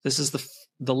This is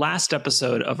the last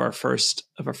episode of our first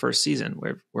season.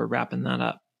 We're wrapping that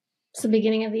up. It's the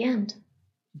beginning of the end.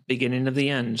 Beginning of the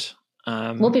end.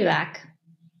 We'll be back.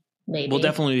 Maybe. We'll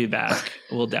definitely be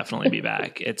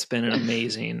back. It's been an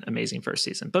amazing first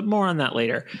season, but more on that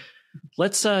later.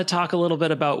 Let's talk a little bit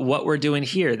about what we're doing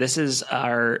here. This is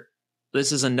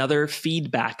another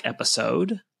feedback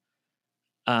episode.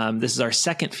 This is our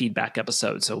second feedback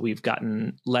episode. So we've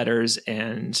gotten letters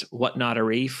and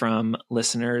whatnottery from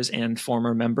listeners and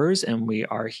former members, and we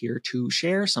are here to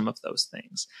share some of those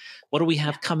things. What do we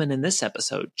have coming in this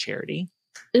episode, Charity?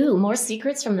 Ooh, more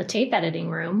secrets from the tape editing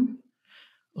room.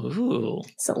 Ooh.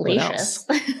 Salacious.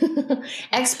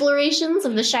 Explorations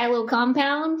of the Shiloh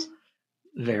compound.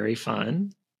 Very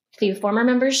fun. A few former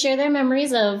members share their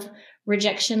memories of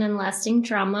rejection and lasting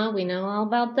trauma. We know all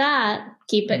about that.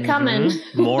 Keep it coming.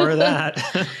 More of that.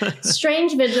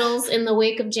 Strange vigils in the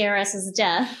wake of JRS's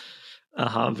death.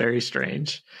 Very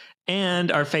strange.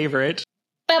 And our favorite,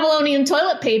 Babylonian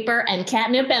toilet paper and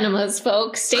catnip enemas,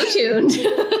 folks. Stay tuned.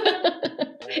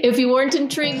 If you weren't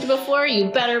intrigued before, you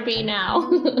better be now.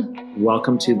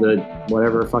 Welcome to the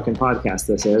whatever fucking podcast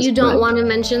this is. You don't want to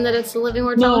mention that it's the Living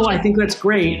Word No, Fellowship? I think that's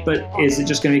great, but is it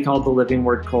just going to be called the Living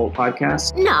Word Cult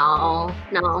Podcast? No.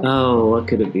 Oh, what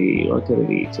could it be?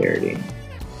 Charity?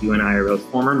 You and I are both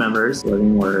former members,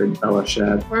 Living Word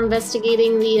Fellowship. We're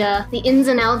investigating the ins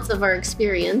and outs of our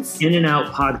experience. In and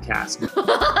Out Podcast.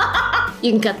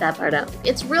 You can cut that part out.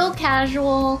 It's real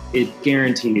casual. It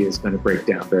guaranteed is going to break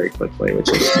down very quickly, which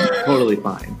is totally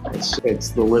fine. It's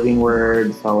the Living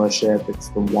Word Fellowship. It's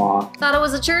the walk. Thought it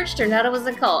was a church, turned out it was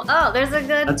a cult. Oh, there's a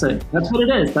good... That's it. That's what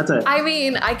it is. That's it. I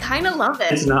mean, I kind of love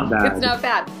it. It's not bad. It's not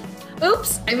bad.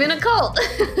 Oops, I'm in a cult.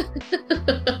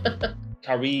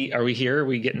 Are we here? Are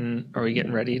we getting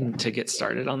ready to get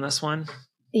started on this one?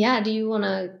 Yeah. Do you want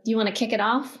to kick it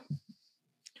off?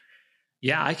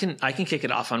 Yeah, I can kick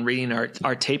it off on reading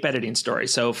our tape editing story.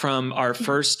 So from our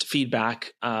first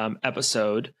feedback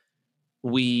episode,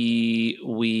 we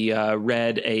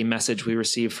read a message we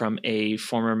received from a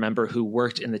former member who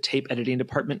worked in the tape editing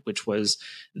department, which was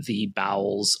the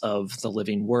bowels of the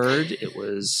living word. It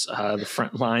was the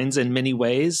front lines in many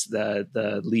ways.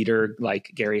 The leader,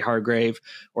 like Gary Hargrave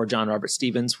or John Robert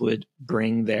Stevens, would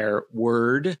bring their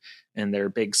word and their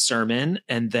big sermon,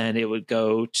 and then it would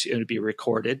be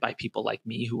recorded by people like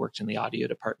me who worked in the audio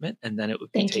department, and then it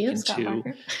would be taken to.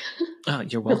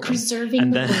 You're welcome.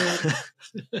 Preserving the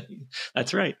word.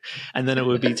 That's right. And then it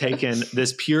would be taken.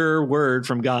 This pure word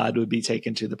from God would be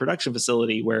taken to the production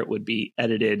facility where it would be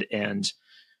edited and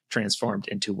transformed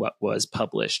into what was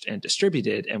published and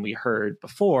distributed. And we heard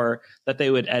before that they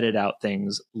would edit out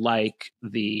things like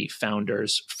the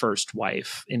founder's first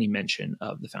wife, any mention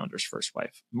of the founder's first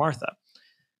wife, Martha.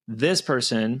 This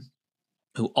person,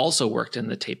 who also worked in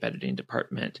the tape editing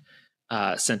department,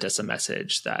 sent us a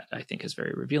message that I think is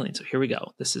very revealing. So here we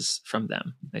go. This is from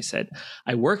them. They said,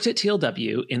 I worked at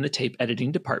TLW in the tape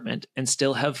editing department and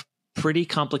still have pretty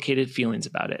complicated feelings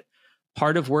about it.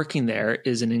 Part of working there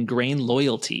is an ingrained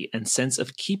loyalty and sense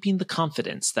of keeping the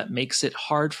confidence that makes it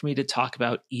hard for me to talk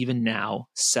about even now,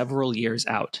 several years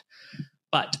out.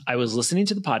 But I was listening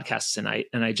to the podcast tonight,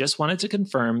 and I just wanted to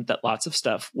confirm that lots of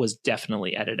stuff was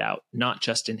definitely edited out, not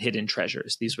just in Hidden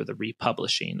Treasures. These were the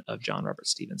republishing of John Robert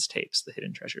Stevens' tapes, the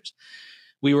Hidden Treasures.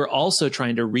 We were also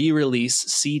trying to re-release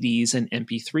CDs and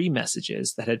MP3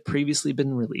 messages that had previously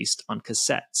been released on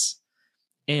cassettes.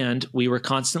 And we were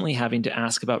constantly having to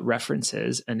ask about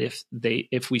references and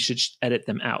if we should edit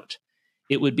them out.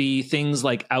 It would be things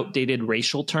like outdated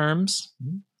racial terms.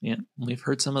 Yeah, we've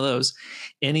heard some of those.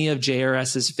 Any of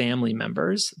JRS's family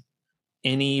members,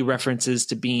 any references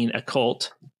to being a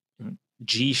cult.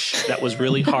 Geesh, that was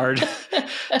really hard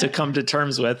to come to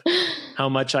terms with. How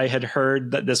much I had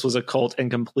heard that this was a cult and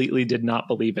completely did not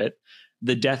believe it.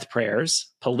 The death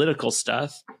prayers, political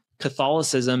stuff,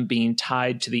 Catholicism being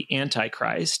tied to the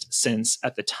Antichrist, since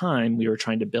at the time we were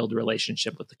trying to build a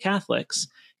relationship with the Catholics,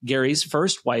 Gary's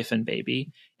first wife and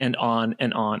baby, and on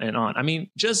and on and on. I mean,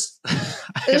 just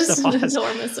it's an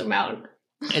enormous amount.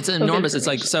 It's enormous. It's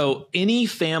like, so any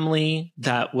family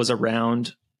that was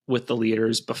around with the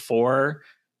leaders before,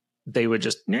 they would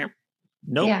just,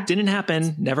 didn't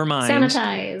happen. Never mind.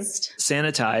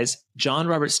 Sanitized. John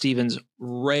Robert Stevens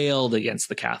railed against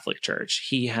the Catholic Church.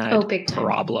 He had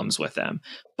problems with them.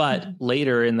 But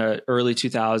later in the early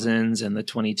 2000s and the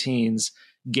 2010s,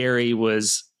 Gary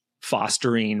was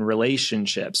fostering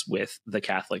relationships with the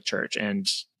Catholic Church and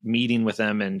meeting with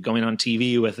them and going on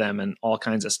TV with them and all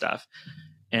kinds of stuff.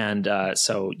 And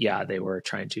so, yeah, they were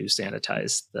trying to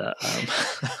sanitize the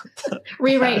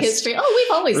rewrite past. history. Oh,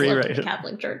 we've always loved the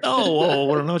Catholic Church.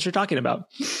 Oh, I don't know what you're talking about.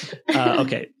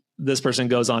 Okay. This person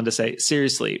goes on to say,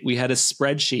 seriously, we had a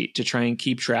spreadsheet to try and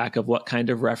keep track of what kind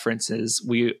of references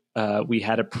we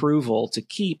had approval to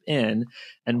keep in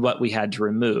and what we had to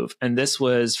remove. And this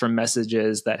was from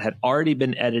messages that had already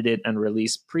been edited and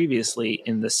released previously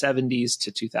in the 70s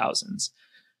to 2000s.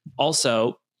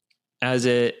 Also, as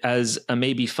a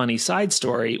maybe funny side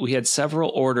story, we had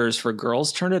several orders for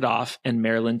Girls Turn It Off and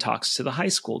Marilyn Talks to the High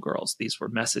School Girls. These were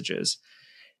messages.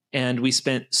 And we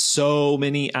spent so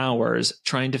many hours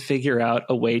trying to figure out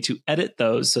a way to edit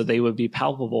those so they would be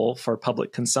palpable for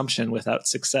public consumption without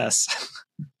success.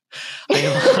 I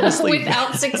am honestly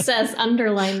without success,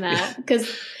 underline that, because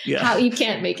how you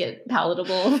can't make it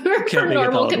palatable for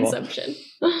normal consumption.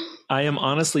 I am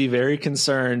honestly very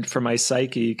concerned for my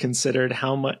psyche, considering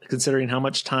how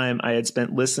much time I had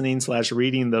spent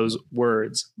listening/reading those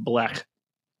words. Black.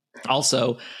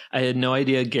 Also, I had no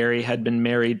idea Gary had been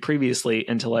married previously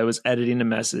until I was editing a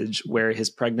message where his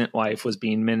pregnant wife was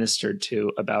being ministered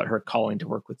to about her calling to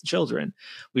work with the children.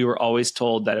 We were always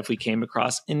told that if we came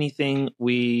across anything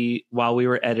while we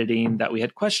were editing that we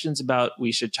had questions about,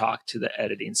 we should talk to the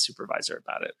editing supervisor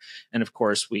about it. And of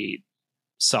course, we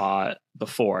saw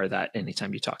before that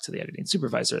anytime you talk to the editing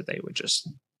supervisor, they would just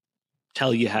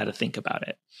tell you how to think about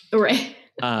it. Right.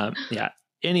 Yeah.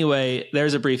 Anyway,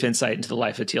 there's a brief insight into the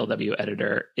life of TLW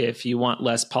editor. If you want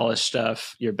less polished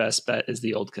stuff, your best bet is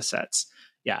the old cassettes.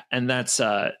 Yeah. And that's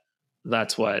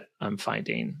what I'm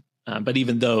finding. But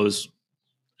even those,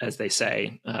 as they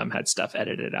say, had stuff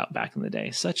edited out back in the day.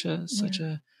 Such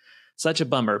a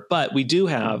bummer. But we do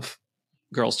have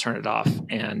Girls Turn It Off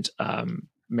and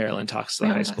Marilyn Talks to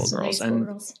the High School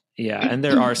Girls. Yeah, and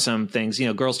there are some things,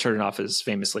 Girls Turn It Off is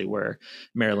famously where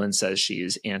Marilyn says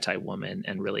she's anti-woman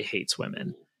and really hates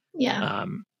women. Yeah.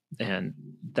 And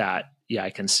that, I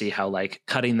can see how like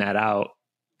cutting that out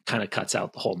kind of cuts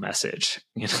out the whole message.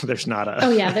 There's not a...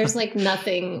 Oh yeah, there's like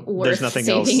nothing worth saving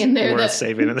else in there. Worth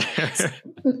saving in there.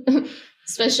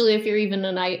 Especially if you're even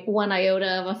one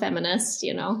iota of a feminist,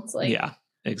 it's like... Yeah,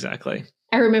 exactly.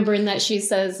 I remember in that she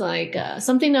says like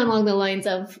something along the lines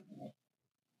of,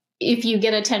 if you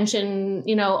get attention,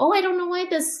 oh, I don't know why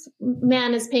this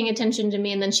man is paying attention to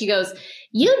me. And then she goes,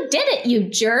 you did it, you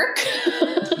jerk.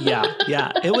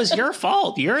 Yeah. It was your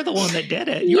fault. You're the one that did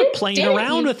it. You're playing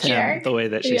around with him, the way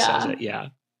that she says it. Yeah.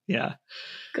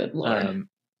 Good Lord.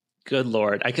 Good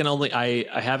Lord. I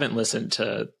haven't listened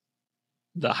to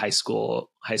the high school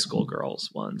girls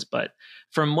ones, but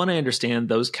from what I understand,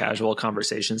 those casual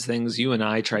conversations things, you and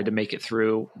I tried to make it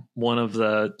through one of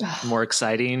the more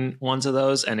exciting ones of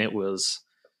those, and it was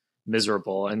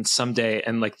miserable. And someday,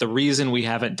 and like the reason we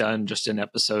haven't done just an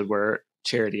episode where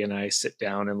Charity and I sit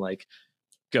down and like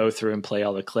go through and play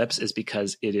all the clips is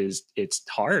because it's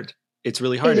hard. It's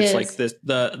really hard. It's like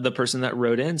the person that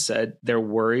wrote in said they're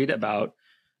worried about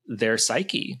their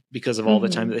psyche because of all the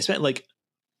time that they spent. Like,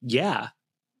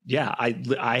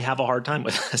 I have a hard time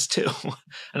with this too.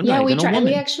 We tried.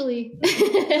 We actually,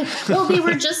 well, they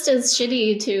were just as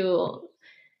shitty to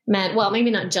men. Well,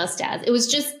 maybe not just as. It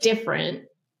was just different.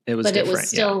 It was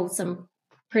still some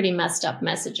pretty messed up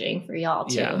messaging for y'all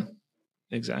too. Yeah,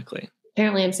 exactly.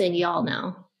 Apparently, I'm saying y'all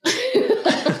now.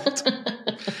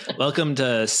 Welcome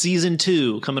to season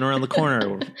 2, coming around the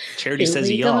corner. Charity says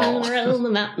y'all. Around the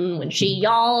mountain when she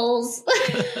yawls.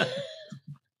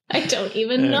 I don't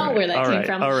even know where that came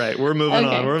from. All right, we're moving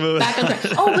on. We're moving back on track.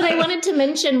 Oh, but I wanted to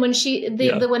mention when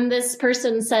when this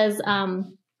person says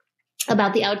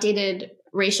about the outdated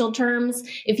racial terms,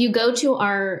 if you go to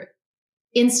our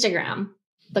Instagram,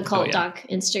 the Cult Doc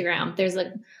Instagram, there's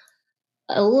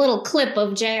a little clip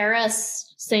of JRS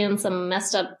saying some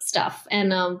messed up stuff,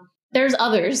 and there's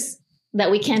others that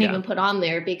we can't even put on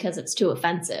there because it's too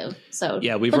offensive. So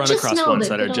we've run across ones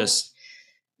that are just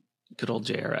good old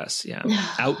JRS. Yeah.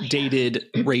 Outdated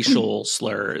racial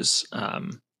slurs.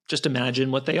 Just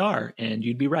imagine what they are and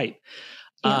you'd be right.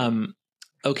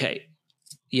 Okay.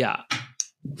 Yeah.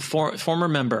 Former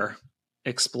member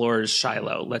explores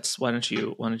Shiloh. Why don't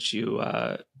you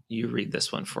read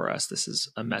this one for us? This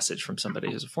is a message from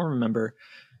somebody who's a former member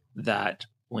that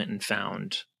went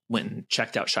and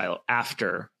checked out Shiloh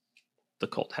after the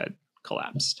cult had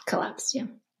collapsed. Yeah.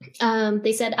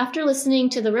 They said, after listening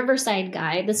to the Riverside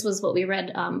guy, this was what we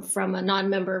read from a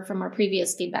non-member from our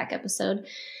previous feedback episode,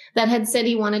 that had said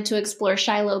he wanted to explore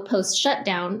Shiloh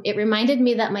post-shutdown. It reminded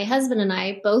me that my husband and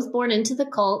I, both born into the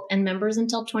cult and members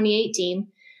until 2018,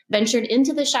 ventured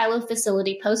into the Shiloh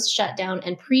facility post-shutdown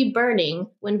and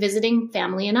pre-burning when visiting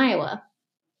family in Iowa.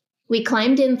 We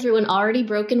climbed in through an already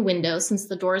broken window since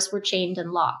the doors were chained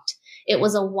and locked. It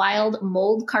was a wild,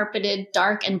 mold-carpeted,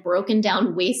 dark, and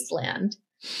broken-down wasteland.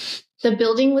 The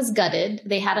building was gutted,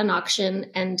 they had an auction,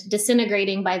 and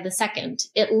disintegrating by the second.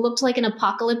 It looked like an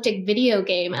apocalyptic video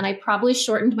game, and I probably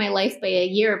shortened my life by a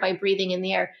year by breathing in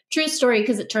the air. True story,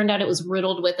 because it turned out it was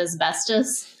riddled with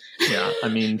asbestos. Yeah, I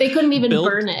mean... They couldn't even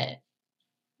burn it.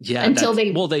 Yeah, until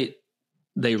they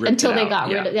ripped until it they out. got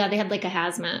rid of. Yeah, they had like a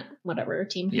hazmat whatever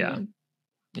team. Yeah,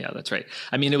 that's right.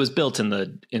 I mean, it was built in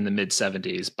the mid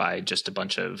 70s by just a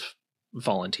bunch of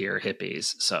volunteer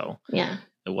hippies, so yeah,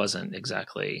 it wasn't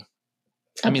exactly.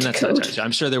 I mean, that's not judged.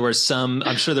 I'm sure there were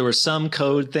some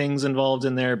code things involved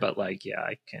in there, but like, yeah,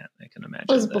 I can imagine.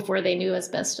 It was before they knew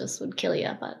asbestos would kill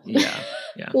you, but yeah.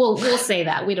 we'll say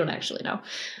that we don't actually know.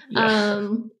 Yeah.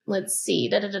 Let's see.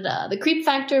 The creep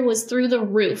factor was through the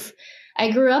roof.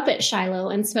 I grew up at Shiloh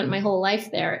and spent my whole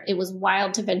life there. It was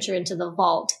wild to venture into the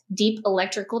vault, deep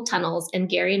electrical tunnels, and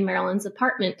Gary and Marilyn's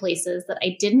apartment places that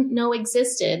I didn't know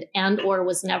existed and or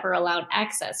was never allowed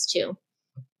access to.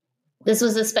 This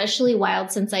was especially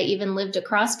wild since I even lived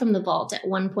across from the vault at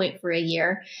one point for a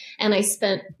year, and I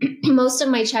spent most of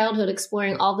my childhood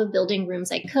exploring all the building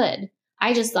rooms I could.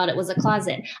 I just thought it was a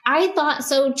closet. I thought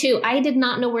so too. I did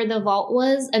not know where the vault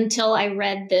was until I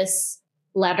read this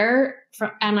letter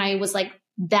and I was like,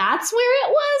 that's where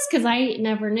it was? Because I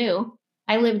never knew.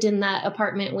 I lived in that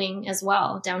apartment wing as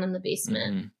well, down in the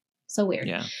basement. Mm-hmm. So weird.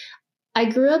 Yeah. I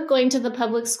grew up going to the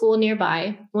public school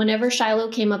nearby. Whenever Shiloh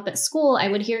came up at school, I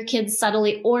would hear kids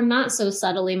subtly or not so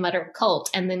subtly mutter cult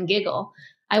and then giggle.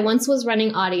 I once was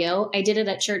running audio. I did it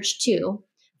at church too,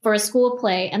 for a school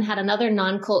play, and had another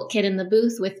non-cult kid in the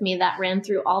booth with me that ran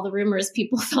through all the rumors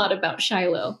people thought about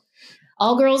Shiloh.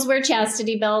 All girls wear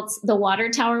chastity belts. The water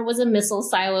tower was a missile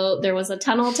silo. There was a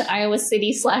tunnel to Iowa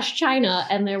City / China,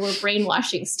 and there were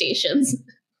brainwashing stations.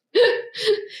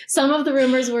 Some of the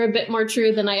rumors were a bit more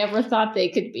true than I ever thought they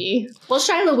could be. Well,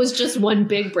 Shiloh was just one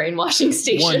big brainwashing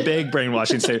station. One big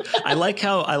brainwashing station. I like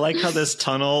how this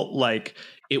tunnel, like,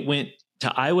 it went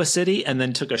to Iowa City and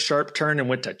then took a sharp turn and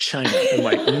went to China, and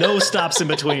like no stops in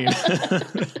between.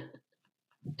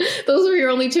 Those were your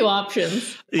only two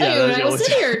options. Yeah, Iowa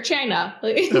City or China.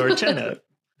 Or China.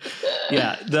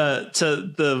 Yeah,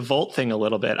 the Volt thing a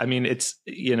little bit. I mean, it's,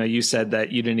 you said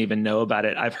that you didn't even know about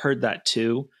it. I've heard that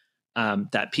too.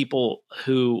 That people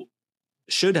who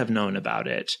should have known about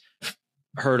it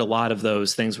heard a lot of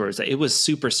those things where it was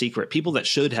super secret. People that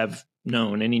should have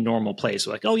known, any normal place,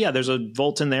 were like, oh yeah, there's a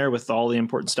vault in there with all the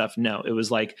important stuff. No, it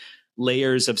was like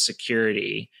layers of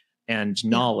security and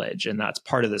knowledge. And that's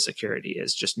part of the security,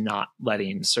 is just not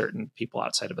letting certain people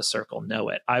outside of a circle know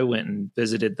it. I went and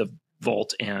visited the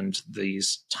vault and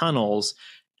these tunnels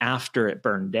after it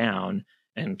burned down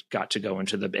and got to go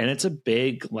into and it's a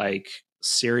big, like,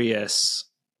 serious,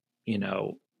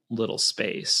 little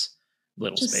space.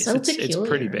 So it's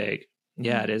pretty big.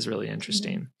 Yeah, it is really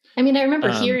interesting. I mean, I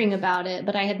remember hearing about it,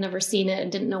 but I had never seen it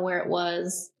and didn't know where it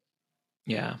was.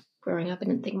 Yeah. Growing up, I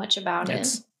didn't think much about it.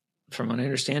 From what I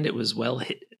understand, it was well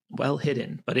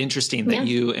hidden, but interesting that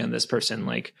you and this person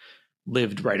like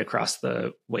lived right across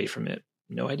the way from it.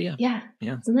 No idea. Yeah.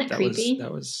 Isn't that creepy?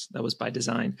 That was by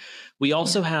design. We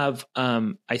also have,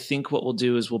 I think what we'll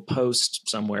do is we'll post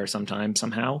somewhere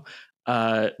somehow,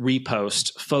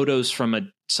 repost photos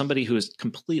from somebody who is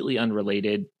completely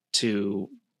unrelated to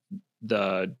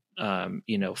the,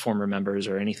 former members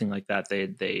or anything like that.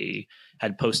 They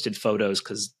had posted photos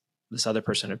because this other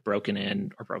person had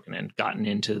gotten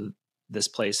into this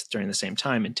place during the same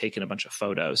time and taken a bunch of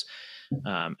photos.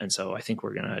 And so I think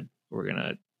we're gonna,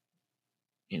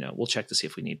 we'll check to see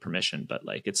if we need permission, but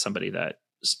like, it's somebody that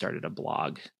started a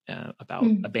blog about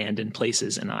abandoned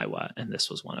places in Iowa, and this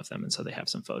was one of them. And so they have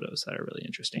some photos that are really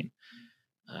interesting.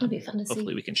 It'll be fun to see.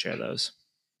 Hopefully we can share those.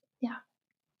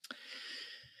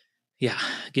 Yeah.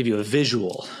 Give you a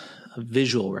visual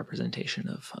representation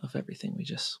of everything we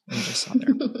just saw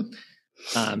there.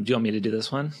 Do you want me to do this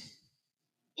one?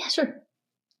 Yeah, sure.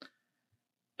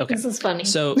 Okay. This is funny.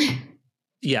 So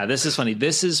yeah, this is funny.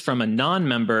 This is from a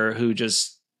non-member who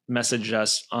just messaged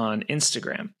us on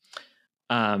Instagram.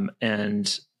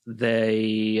 And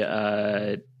they,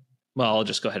 I'll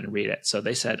just go ahead and read it. So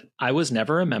they said, I was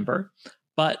never a member,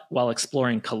 but while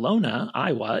exploring Kelowna,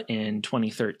 Iowa in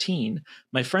 2013,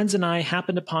 my friends and I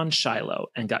happened upon Shiloh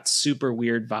and got super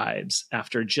weird vibes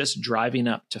after just driving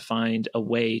up to find a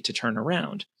way to turn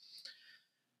around.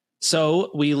 So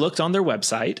we looked on their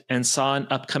website and saw an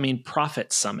upcoming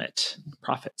Prophet Summit,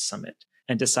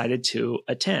 and decided to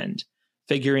attend,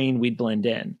 figuring we'd blend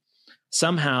in.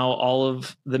 Somehow all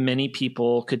of the many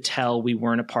people could tell we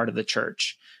weren't a part of the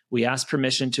church. We asked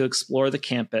permission to explore the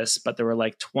campus, but there were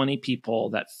like 20 people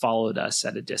that followed us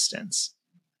at a distance.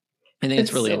 I think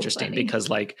it's really so interesting funny. Because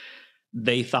like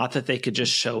they thought that they could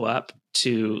just show up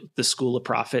to the School of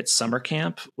Prophets summer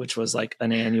camp, which was like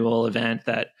an annual event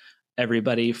that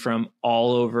everybody from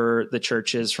all over the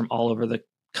churches, from all over the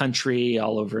country,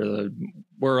 all over the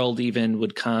world even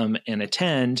would come and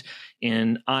attend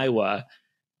in Iowa.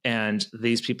 And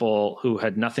these people who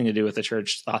had nothing to do with the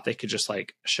church thought they could just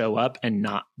like show up and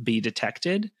not be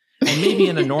detected. And maybe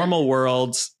in a normal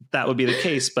world, that would be the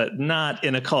case, but not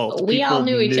in a cult. We all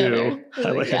knew each other.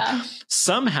 Like, yeah.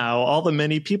 Somehow all the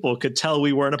many people could tell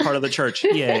we weren't a part of the church.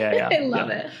 Yeah. I love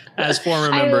it. As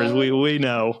former members, we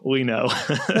know.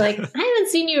 Like, I haven't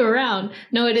seen you around.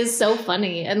 No, it is so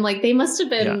funny. And like, they must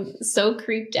have been so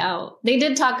creeped out. They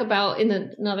did talk about in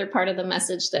another part of the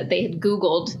message that they had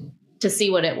Googled to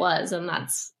see what it was. And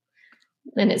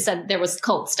it said there was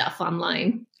cult stuff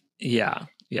online. Yeah.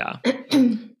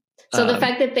 So the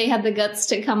fact that they had the guts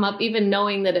to come up, even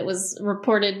knowing that it was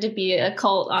reported to be a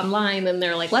cult online, and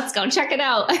they're like, let's go check it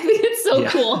out. I think it's so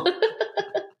cool.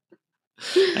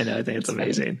 I know. I think it's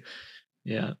amazing. Funny.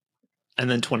 Yeah.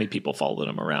 And then 20 people followed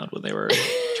them around when they were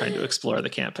trying to explore the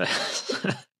campus.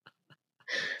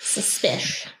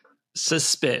 Suspish.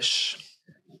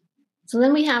 So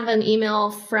then we have an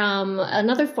email from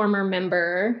another former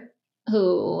member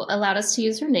who allowed us to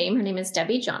use her name. Her name is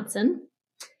Debbie Johnson.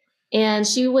 And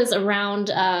she was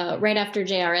around right after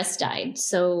JRS died.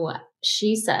 So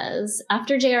she says,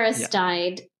 after JRS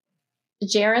died,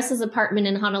 JRS's apartment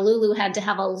in Honolulu had to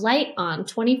have a light on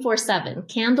 24/7,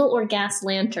 candle or gas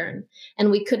lantern,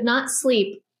 and we could not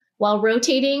sleep while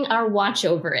rotating our watch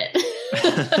over it.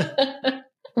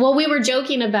 Well, we were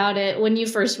joking about it when you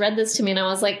first read this to me, and I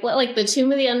was like, what, like the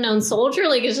Tomb of the Unknown Soldier?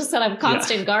 Like, it's just that I'm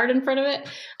constant guard in front of it.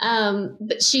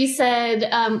 But she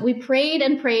said, we prayed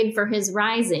and prayed for his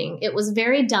rising. It was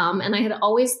very dumb, and I had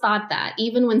always thought that,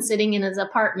 even when sitting in his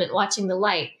apartment watching the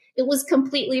light. It was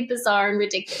completely bizarre and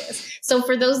ridiculous. So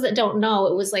for those that don't know,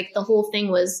 it was like the whole thing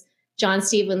was John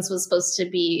Stevens was supposed to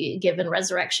be given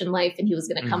resurrection life, and he was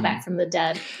going to come back from the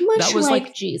dead, much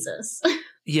like Jesus.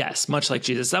 Yes, much like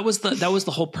Jesus. That was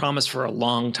the whole promise for a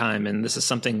long time. And this is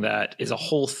something that is a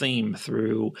whole theme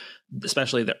through,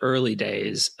 especially the early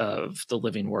days of the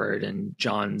living word. And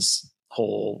John's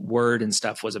whole word and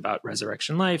stuff was about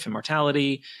resurrection life,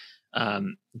 immortality,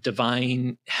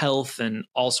 divine health, and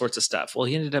all sorts of stuff. Well,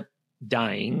 he ended up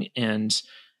dying and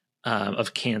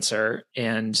of cancer.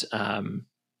 And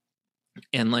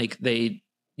like they,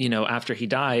 after he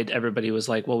died, everybody was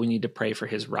like, well, we need to pray for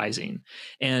his rising.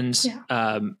 And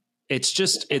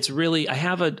it's really, I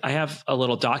have a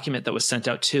little document that was sent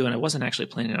out too. And I wasn't actually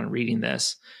planning on reading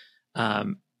this.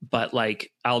 But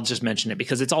like, I'll just mention it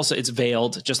because it's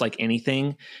veiled just like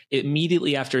anything.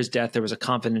 Immediately after his death, there was a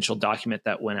confidential document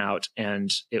that went out,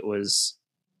 and it was,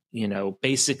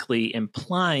 basically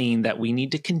implying that we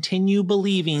need to continue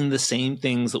believing the same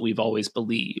things that we've always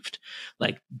believed.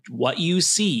 Like what you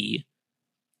see,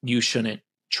 you shouldn't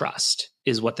trust,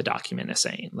 is what the document is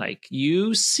saying. Like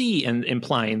you see, and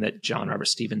implying that John Robert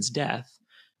Stevens' death,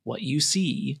 what you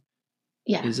see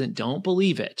don't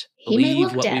believe it.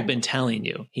 Believe what we've been telling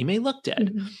you. He may look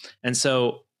dead. Mm-hmm. And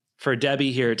so for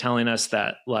Debbie here telling us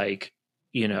that, like,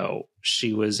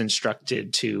 she was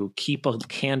instructed to keep a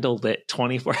candle lit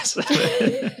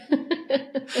 24/7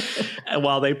 and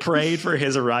while they prayed for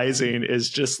his rising is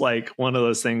just like one of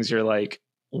those things you're like,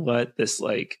 what this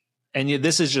like, and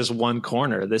this is just one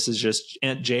corner. This is just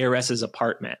Aunt JRS's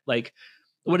apartment. Like,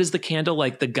 what is the candle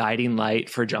like? The guiding light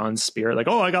for John's spirit? Like,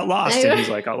 oh, I got lost. And he's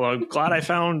like, oh, well, I'm glad I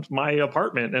found my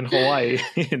apartment in Hawaii,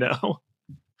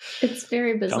 It's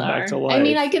very bizarre. I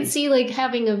mean, I could see like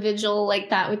having a vigil like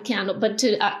that with candle, but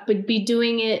to be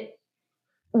doing it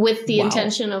with the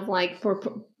intention of like,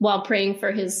 while praying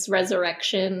for his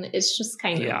resurrection, it's just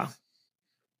kind of.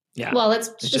 Yeah. Well, it's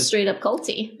just straight up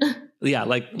culty. Yeah,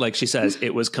 like she says,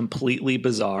 it was completely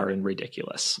bizarre and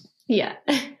ridiculous. Yeah.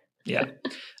 Yeah.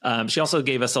 She also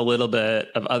gave us a little bit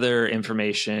of other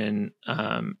information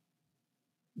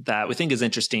that we think is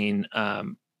interesting.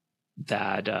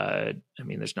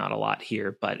 There's not a lot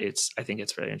here, but I think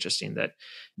it's very interesting that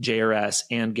JRS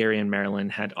and Gary and Marilyn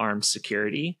had armed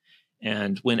security.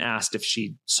 And when asked if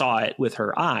she saw it with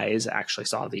her eyes, actually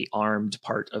saw the armed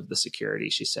part of the security,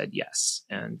 she said yes.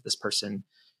 And this person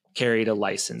carried a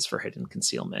license for hidden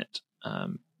concealment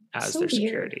as their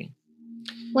security.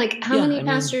 Like, how many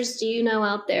pastors do you know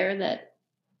out there that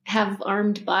have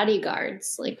armed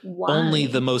bodyguards? Like, why? Only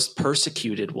the most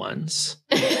persecuted ones.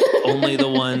 Only the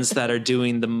ones that are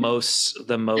doing the most,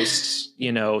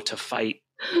 to fight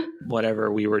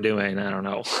whatever we were doing. I don't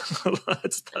know.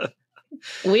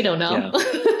 We don't know.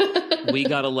 Yeah. We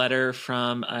got a letter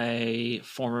from a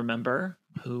former member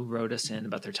who wrote us in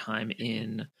about their time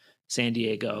in San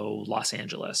Diego, Los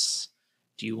Angeles.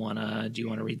 Do you want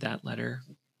to read that letter?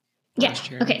 Yeah.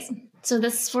 Okay. So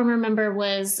this former member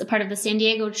was a part of the San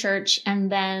Diego church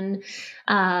and then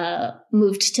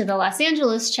moved to the Los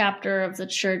Angeles chapter of the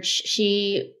church.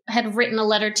 She had written a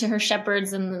letter to her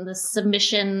shepherds and the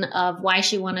submission of why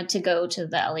she wanted to go to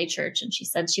the LA church. And she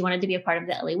said she wanted to be a part of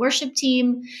the LA worship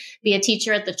team, be a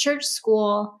teacher at the church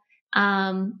school,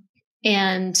 and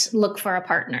look for a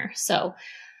partner. So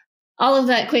all of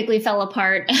that quickly fell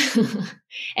apart.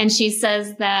 And she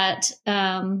says that,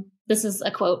 this is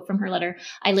a quote from her letter.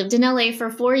 I lived in LA for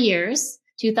 4 years,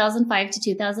 2005 to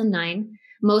 2009.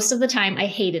 Most of the time I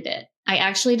hated it. I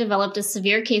actually developed a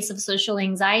severe case of social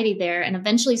anxiety there and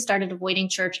eventually started avoiding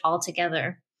church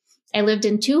altogether. I lived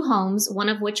in 2 homes, one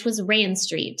of which was Rain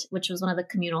Street, which was one of the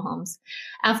communal homes.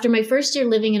 After my first year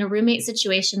living in a roommate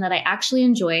situation that I actually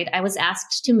enjoyed, I was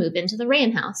asked to move into the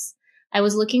Rain house. I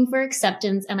was looking for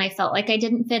acceptance and I felt like I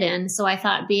didn't fit in, so I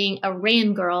thought being a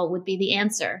Rain girl would be the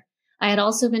answer. I had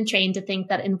also been trained to think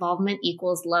that involvement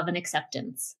equals love and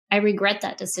acceptance. I regret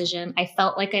that decision. I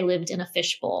felt like I lived in a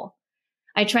fishbowl.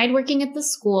 I tried working at the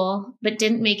school, but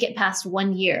didn't make it past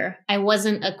 1 year. I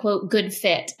wasn't a, quote, good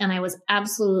fit, and I was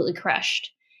absolutely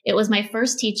crushed. It was my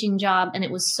first teaching job, and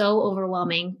it was so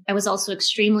overwhelming. I was also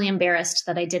extremely embarrassed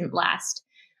that I didn't last.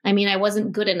 I mean, I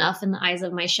wasn't good enough in the eyes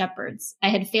of my shepherds. I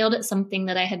had failed at something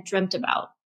that I had dreamt about.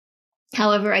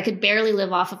 However, I could barely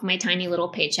live off of my tiny little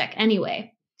paycheck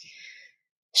anyway.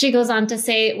 She goes on to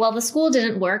say, well, the school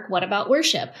didn't work. What about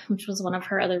worship? Which was one of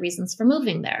her other reasons for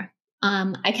moving there.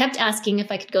 I kept asking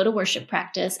if I could go to worship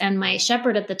practice, and my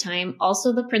shepherd at the time,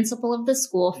 also the principal of the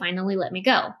school, finally let me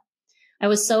go. I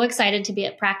was so excited to be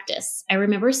at practice. I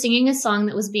remember singing a song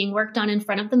that was being worked on in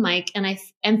front of the mic,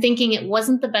 and thinking it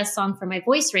wasn't the best song for my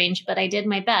voice range, but I did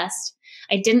my best.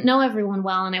 I didn't know everyone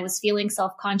well, and I was feeling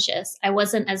self-conscious. I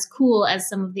wasn't as cool as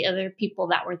some of the other people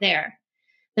that were there.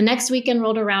 The next weekend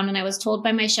rolled around and I was told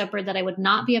by my shepherd that I would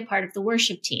not be a part of the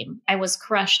worship team. I was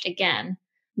crushed again.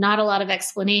 Not a lot of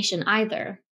explanation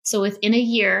either. So within a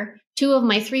year, 2 of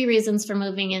my 3 reasons for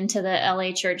moving into the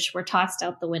LA church were tossed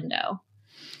out the window.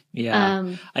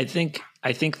 Yeah. I think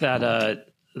that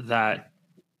that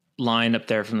line up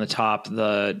there from the top,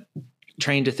 the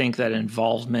trained to think that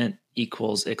involvement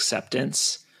equals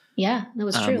acceptance. Yeah, that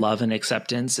was true. Love and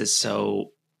acceptance is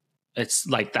so... It's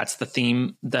like, that's the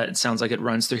theme that sounds like it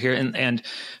runs through here. And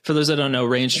for those that don't know,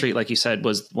 Rain Street, like you said,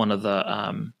 was one of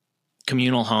the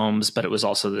communal homes, but it was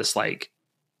also this like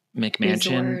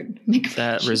McMansion,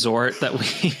 resort that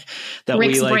Rick's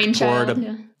we like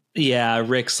poured.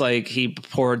 Rick's like, he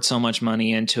poured so much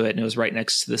money into it and it was right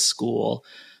next to the school.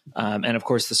 And of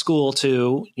course the school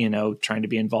too, trying to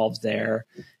be involved there,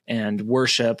 and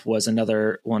worship was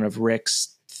another one of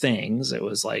Rick's things. It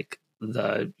was like,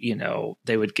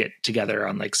 they would get together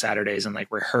on like Saturdays and like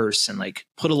rehearse and like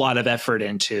put a lot of effort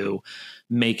into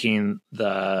making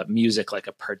the music like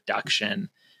a production.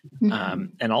 Mm-hmm.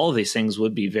 And all of these things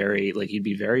would be very, like, you'd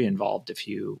be very involved if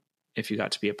you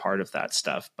got to be a part of that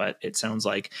stuff. But it sounds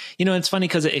like, it's funny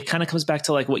because it kind of comes back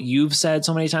to like what you've said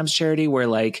so many times, Charity, where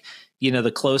like,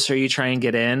 the closer you try and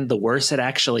get in, the worse it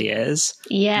actually is.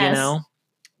 Yes.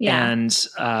 Yeah. And,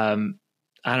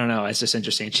 I don't know. It's just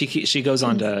interesting. She goes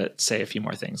on to say a few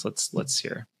more things. Let's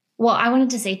hear. Well, I wanted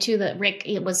to say too that Rick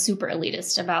was super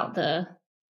elitist about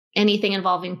anything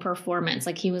involving performance.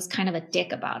 Like he was kind of a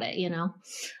dick about it,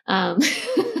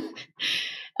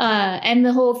 and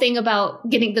the whole thing about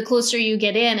getting the closer you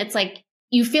get in, it's like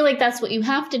you feel like that's what you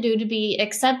have to do to be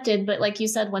accepted. But like you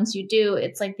said, once you do,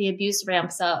 it's like the abuse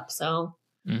ramps up. So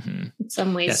in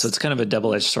some ways, so it's kind of a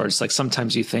double-edged sword. It's like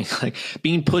sometimes you think like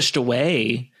being pushed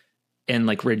away and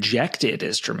like rejected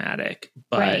is dramatic,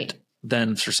 but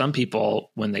then for some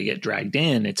people, when they get dragged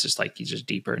in, it's just like, you just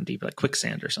deeper and deeper, like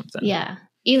quicksand or something. Yeah.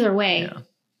 Either way,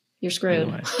 you're screwed.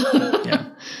 Yeah.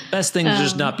 Best thing to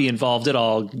just not be involved at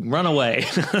all. Run away.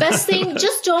 Best thing,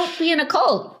 just don't be in a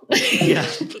cult. Yeah.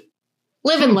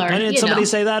 Live and learn. I didn't somebody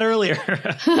say that earlier.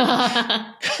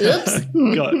 Oops.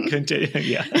 Go, continue.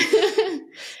 Yeah.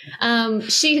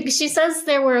 She says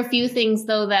there were a few things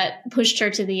though that pushed her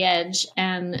to the edge,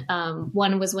 and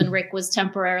one was when Rick was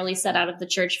temporarily set out of the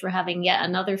church for having yet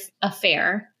another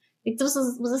affair. Was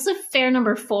this affair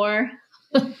number 4?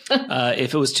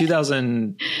 If it was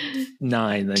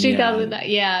 2009, then 2009,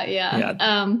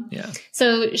 yeah.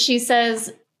 So she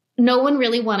says no one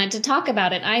really wanted to talk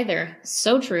about it either.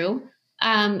 So true.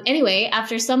 Anyway,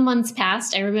 after some months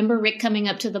passed, I remember Rick coming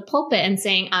up to the pulpit and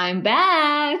saying, "I'm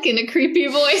back," in a creepy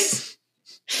voice.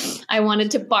 I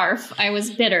wanted to barf. I was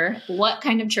bitter. What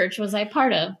kind of church was I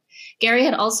part of? Gary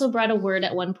had also brought a word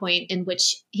at one point in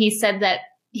which he said that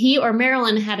he or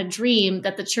Marilyn had a dream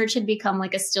that the church had become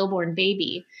like a stillborn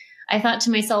baby. I thought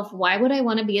to myself, why would I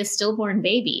want to be a stillborn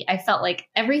baby? I felt like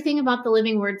everything about the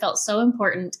living word felt so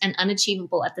important and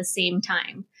unachievable at the same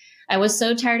time. I was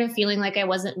so tired of feeling like I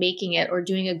wasn't making it or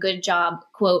doing a good job,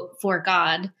 quote, for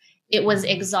God. It was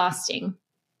exhausting.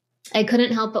 I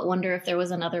couldn't help but wonder if there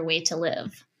was another way to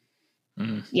live.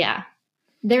 Yeah.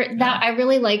 I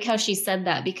really like how she said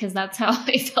that, because that's how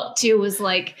I felt too, was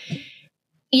like,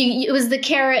 it was the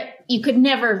carrot. You could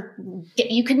never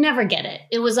get it.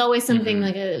 It was always something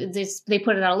like they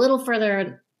put it out a little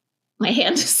further. My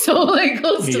hand is so like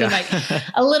close to the mic,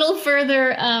 a little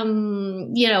further,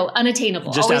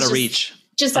 unattainable, just out of reach,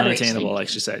 just unattainable, like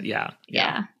she said. Yeah.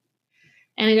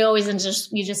 And it always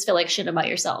you just feel like shit about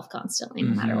yourself constantly,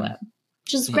 no matter what.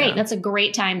 Which is great. That's a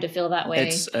great time to feel that way.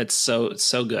 It's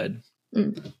so good.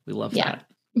 We love that.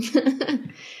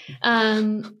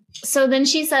 So then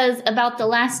she says about the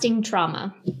lasting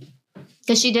trauma,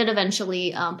 because she did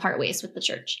eventually part ways with the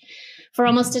church. For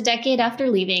almost a decade after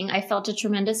leaving, I felt a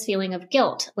tremendous feeling of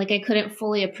guilt, like I couldn't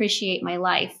fully appreciate my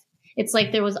life. It's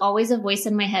like there was always a voice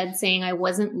in my head saying I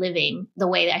wasn't living the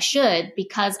way I should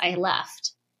because I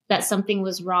left, that something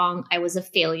was wrong, I was a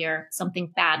failure,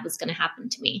 something bad was going to happen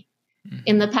to me.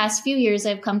 In the past few years,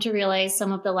 I've come to realize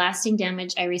some of the lasting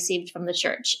damage I received from the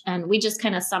church. And we just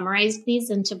kind of summarized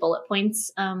these into bullet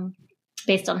points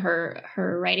based on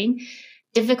her writing.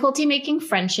 Difficulty making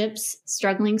friendships,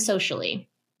 struggling socially,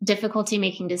 difficulty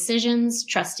making decisions,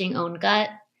 trusting own gut,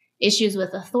 issues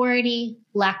with authority,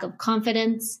 lack of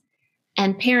confidence,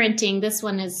 and parenting. This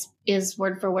one is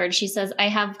word for word. She says, I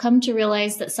have come to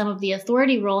realize that some of the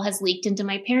authority role has leaked into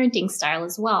my parenting style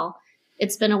as well.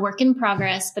 It's been a work in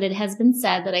progress, but it has been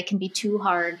said that I can be too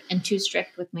hard and too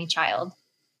strict with my child,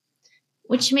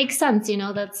 which makes sense.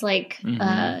 That's like,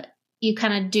 you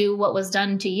kind of do what was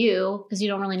done to you because you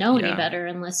don't really know any better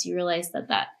unless you realize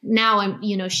that now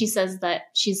she says that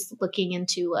she's looking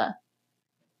into,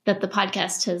 that the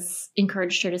podcast has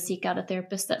encouraged her to seek out a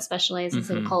therapist that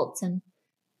specializes in cults. And,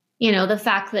 the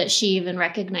fact that she even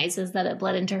recognizes that it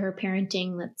bled into her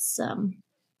parenting, that's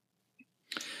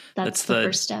the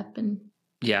first step. And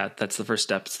that's the first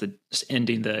step. It's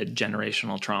ending the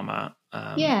generational trauma.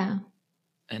 And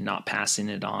not passing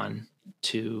it on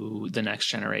to the next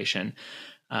generation.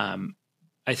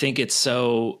 I think it's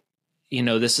so,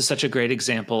 this is such a great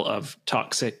example of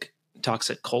toxic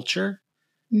culture.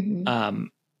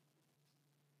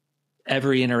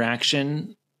 Every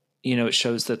interaction, it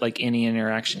shows that like any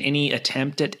interaction, any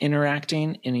attempt at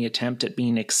interacting, any attempt at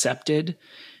being accepted,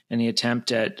 any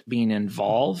attempt at being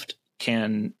involved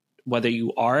can, whether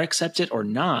you are accepted or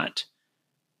not,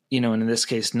 and in this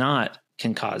case not,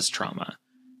 can cause trauma.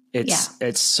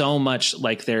 It's so much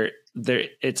like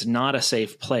it's not a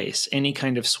safe place. Any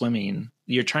kind of swimming,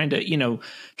 you're trying to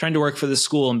work for the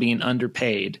school and being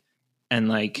underpaid and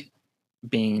like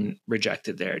being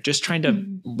rejected there. Just trying to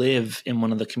live in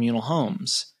one of the communal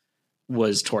homes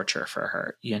was torture for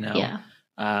her,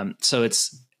 So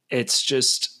it's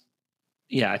just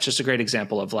a great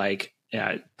example of like,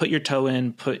 put your toe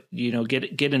in,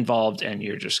 get involved, and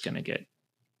you're just going to get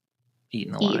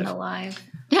eaten alive.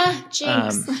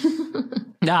 Jinx.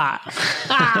 No,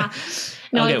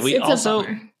 okay, it's a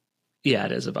bummer. Yeah,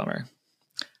 it is a bummer.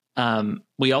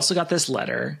 We also got this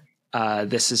letter.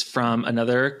 This is from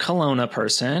another Kelowna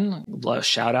person.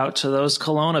 Shout out to those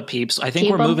Kelowna peeps. I think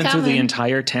we're moving through the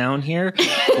entire town here.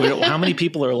 How many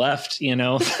people are left,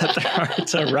 that there are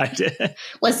to write it?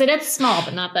 Listen, it's small,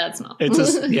 but not that small.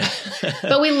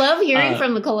 But we love hearing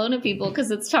from the Kelowna people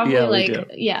because it's probably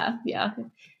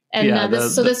And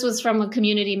this was from a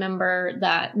community member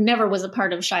that never was a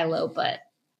part of Shiloh, but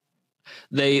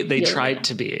they tried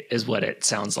to be, is what it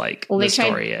sounds like. Well, the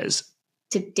story is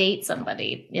to date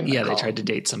somebody. They tried to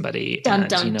date somebody. Dun,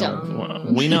 dun,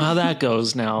 dun. We know how that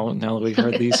goes now that we've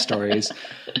heard these stories.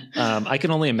 I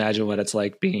can only imagine what it's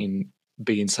like being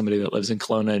somebody that lives in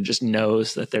Kelowna and just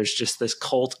knows that there's just this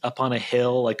cult up on a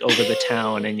hill, like over the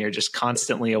town, and you're just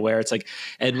constantly aware. It's like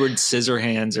Edward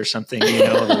Scissorhands or something,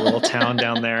 the little town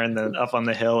down there, and then up on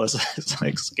the hill is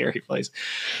like a scary place.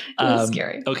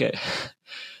 Scary. Okay.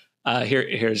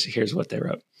 Here's what they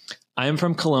wrote. I am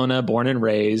from Kelowna, born and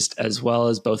raised, as well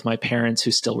as both my parents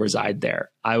who still reside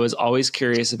there. I was always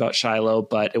curious about Shiloh,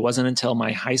 but it wasn't until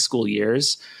my high school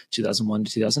years, 2001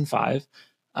 to 2005,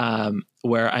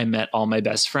 where I met all my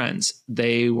best friends.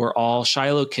 They were all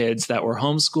Shiloh kids that were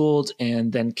homeschooled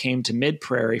and then came to Mid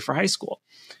Prairie for high school.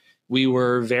 We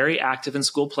were very active in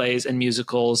school plays and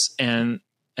musicals, and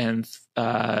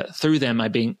through them,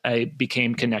 I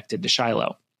became connected to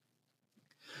Shiloh.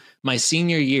 My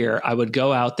senior year, I would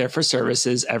go out there for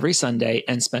services every Sunday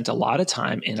and spent a lot of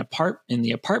time in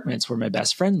the apartments where my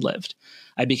best friend lived.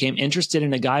 I became interested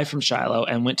in a guy from Shiloh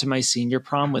and went to my senior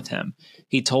prom with him.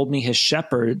 He told me his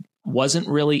shepherd wasn't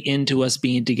really into us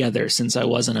being together since I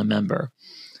wasn't a member,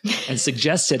 and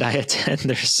suggested I attend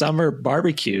their summer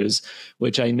barbecues,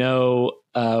 which I know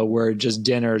were just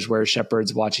dinners where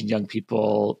shepherds watching young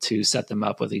people to set them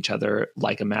up with each other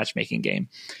like a matchmaking game.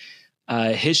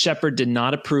 His shepherd did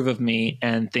not approve of me,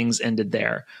 and things ended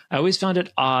there. I always found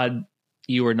it odd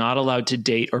you were not allowed to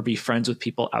date or be friends with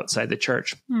people outside the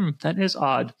church. That is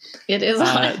odd. It is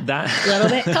odd. A little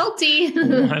bit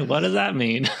culty. What does that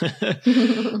mean?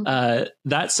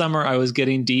 That summer, I was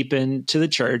getting deep into the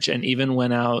church and even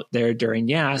went out there during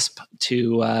YASP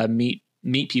to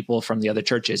meet people from the other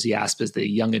churches. YASP is the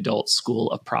Young Adult School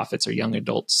of Prophets, or Young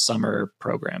Adult Summer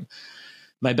Program.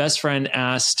 My best friend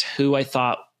asked who I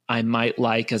thought I might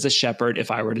like as a shepherd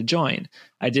if I were to join.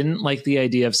 I didn't like the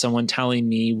idea of someone telling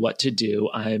me what to do.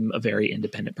 I'm a very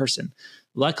independent person.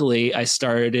 Luckily, I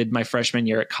started my freshman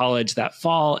year at college that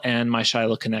fall, and my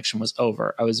Shiloh connection was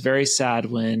over. I was very sad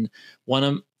when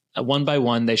one by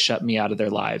one, they shut me out of their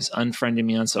lives, unfriending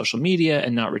me on social media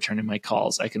and not returning my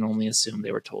calls. I can only assume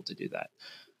they were told to do that.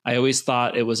 I always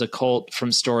thought it was a cult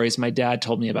from stories my dad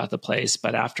told me about the place,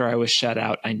 but after I was shut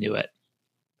out, I knew it.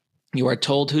 You are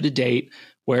told who to date,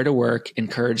 where to work,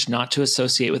 encouraged not to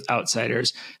associate with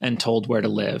outsiders, and told where to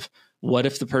live. What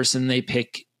if the person they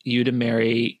pick you to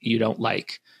marry you don't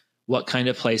like? What kind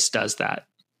of place does that?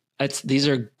 These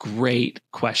are great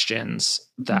questions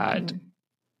that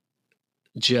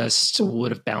just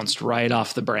would have bounced right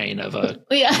off the brain of a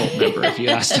cult member if you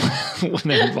asked them when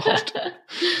they're involved.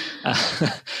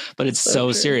 But it's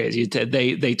so serious.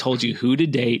 They told you who to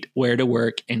date, where to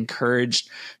work, encouraged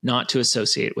not to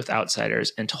associate with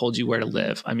outsiders, and told you where to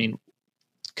live. I mean,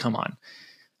 come on.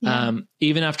 Yeah.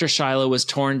 Even after Shiloh was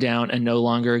torn down and no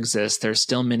longer exists, there's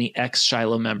still many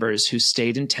ex-Shiloh members who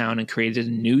stayed in town and created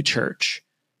a new church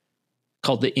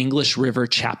called the English River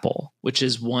Chapel, which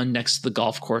is one next to the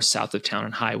golf course south of town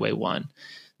on Highway 1.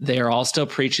 They are all still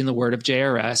preaching the word of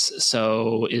JRS.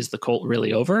 So is the cult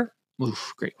really over?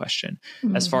 Oof, great question.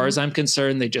 Mm-hmm. As far as I'm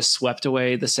concerned, they just swept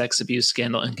away the sex abuse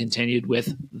scandal and continued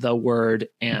with the word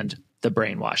and the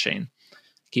brainwashing.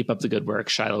 Keep up the good work.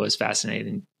 Shiloh is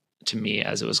fascinating to me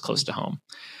as it was close to home.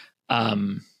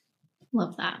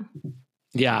 Love that.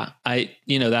 Yeah.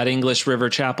 That English River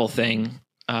Chapel thing.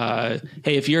 Hey,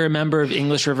 if you're a member of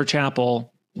English River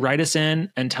Chapel, write us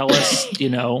in and tell us,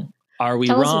 are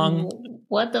we wrong?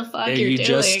 What the fuck are you doing?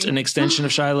 Just an extension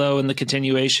of Shiloh and the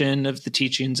continuation of the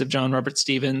teachings of John Robert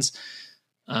Stevens?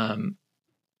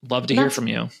 Love to hear from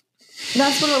you.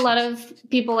 That's what a lot of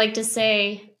people like to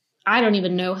say. I don't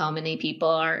even know how many people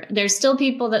are. There's still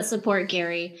people that support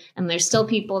Gary, and there's still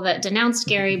people that denounced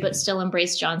Gary but still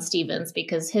embrace John Stevens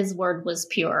because his word was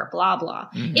pure, blah, blah.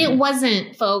 Mm-hmm. It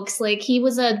wasn't, folks. Like, he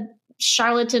was a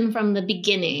charlatan from the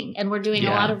beginning, and we're doing a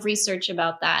lot of research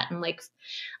about that. And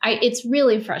it's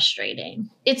really frustrating.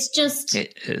 It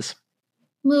is.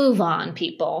 Move on,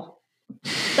 people.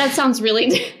 That sounds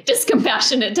really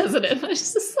discompassionate, doesn't it?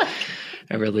 It's just like...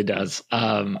 It really does.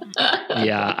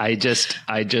 I just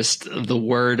the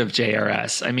word of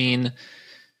JRS. I mean,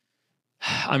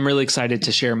 I'm really excited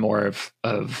to share more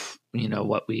of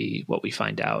what we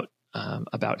find out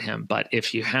about him. But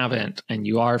if you haven't, and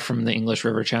you are from the English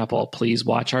River Chapel, please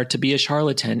watch our To Be a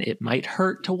Charlatan. It might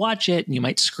hurt to watch it, and you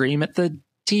might scream at the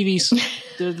TV,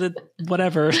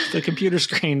 the computer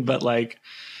screen. But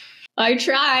I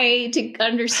try to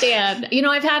understand.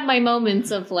 I've had my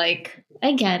moments of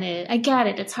I get it.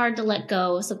 It's hard to let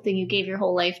go of something you gave your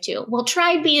whole life to. Well,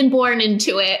 try being born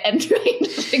into it and trying to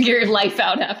figure your life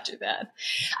out after that.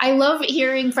 I love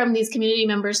hearing from these community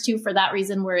members too, for that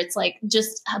reason, where it's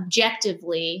just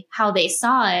objectively how they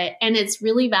saw it. And it's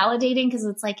really validating because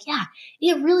it's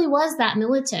it really was that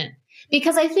militant.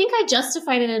 Because I think I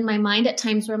justified it in my mind at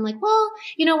times where I'm like, well,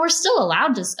 we're still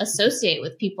allowed to associate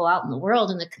with people out in the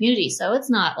world in the community. So it's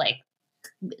not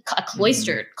a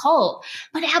cloistered cult,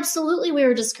 but absolutely we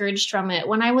were discouraged from it.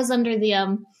 When I was under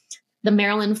the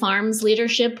Maryland Farms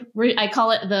leadership, I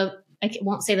call it I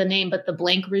won't say the name, but the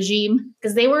blank regime,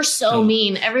 because they were so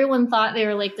mean. Everyone thought they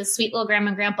were like the sweet little grandma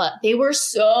and grandpa. They were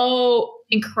so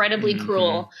incredibly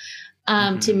cruel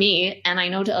to me, and I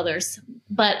know to others.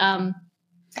 But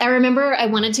I remember I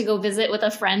wanted to go visit with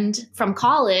a friend from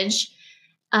college,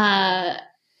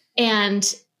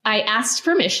 And I asked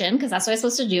permission because that's what I was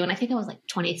supposed to do. And I think I was like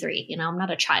 23, you know, I'm not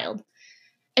a child.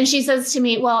 And she says to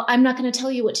me, well, I'm not going to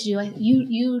tell you what to do.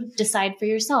 You decide for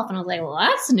yourself. And I was like, well,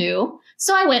 that's new.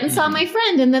 So I went and saw my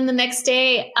friend. And then the next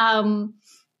day,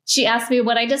 she asked me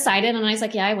what I decided. And I was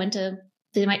like, yeah, I went to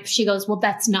she goes, well,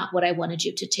 that's not what I wanted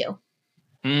you to do.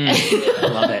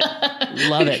 Love it.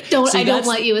 Love it. I don't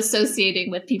want you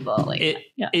associating with people like that.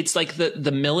 Yeah. It's like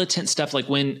the militant stuff. Like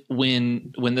when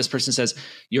this person says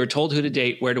you're told who to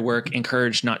date, where to work,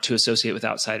 encouraged not to associate with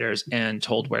outsiders, and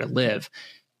told where to live.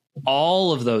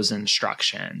 All of those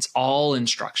instructions,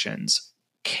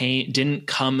 didn't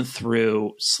come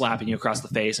through slapping you across the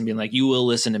face and being like, you will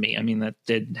listen to me. I mean, that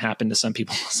did happen to some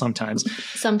people sometimes.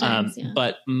 Yeah.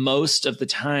 But most of the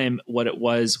time what it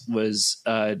was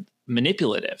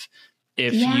manipulative.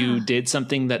 If you did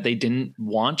something that they didn't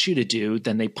want you to do,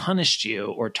 then they punished you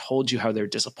or told you how they're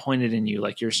disappointed in you,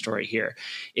 like your story here.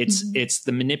 It's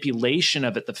the manipulation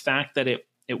of it, the fact that it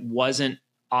wasn't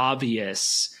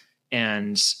obvious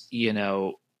and, you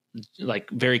know, like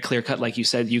very clear cut, like you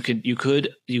said, we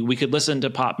could listen to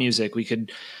pop music, we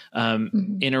could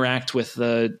interact with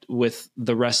the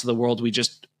rest of the world. We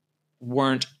just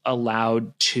weren't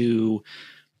allowed to.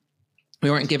 We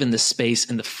weren't given the space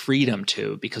and the freedom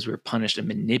to, because we were punished and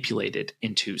manipulated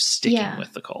into sticking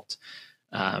with the cult.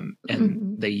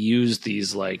 And they used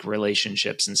these like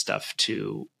relationships and stuff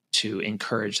to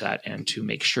encourage that and to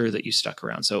make sure that you stuck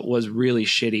around. So it was really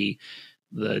shitty.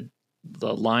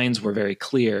 The lines were very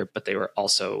clear, but they were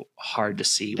also hard to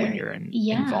see when you're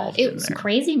involved in there. It was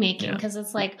crazy making, because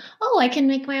it's like, oh, I can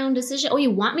make my own decision. Oh,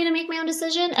 you want me to make my own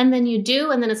decision? And then you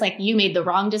do. And then it's like, you made the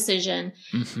wrong decision.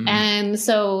 And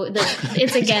so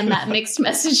it's again, that mixed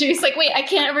message. It's like, wait, I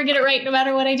can't ever get it right no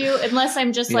matter what I do, unless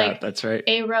I'm just like, that's right,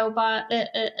 a robot.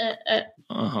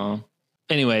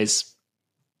 Anyways,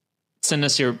 send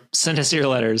us your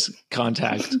letters.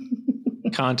 Contact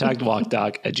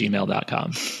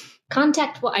walkdoc@gmail.com.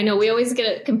 I know we always get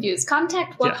it confused.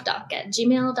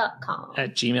 Contactwalkdoc@gmail.com.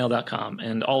 @gmail.com.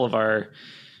 And all of our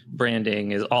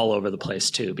branding is all over the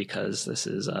place too, because this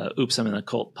is Oops, I'm in the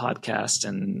Cult podcast,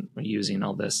 and we're using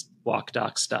all this walk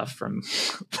doc stuff from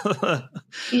what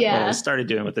we started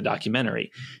doing with the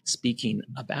documentary. Speaking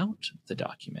about the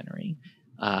documentary,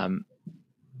 a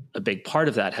big part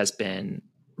of that has been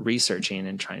researching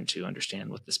and trying to understand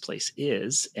what this place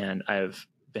is. And I've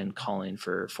been calling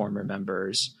for former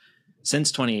members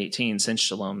since 2018, since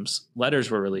Shalom's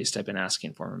letters were released. I've been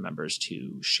asking former members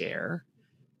to share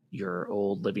your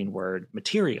old Living Word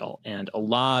material. And a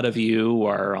lot of you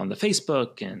are on the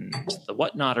Facebook and the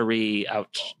whatnottery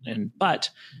but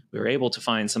we were able to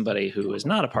find somebody who is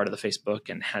not a part of the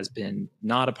Facebook and has been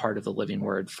not a part of the Living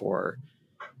Word for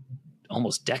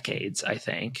almost decades, I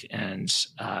think. And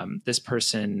this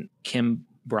person, Kim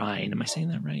Brine, am I saying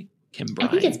that right? Kim Brine.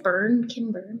 I think it's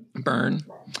Kim Byrne.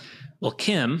 Well,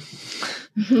 Kim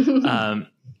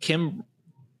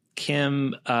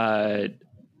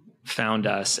found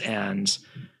us and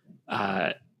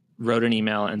wrote an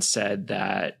email and said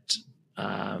that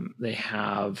they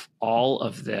have all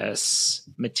of this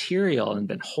material and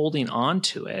been holding on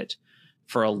to it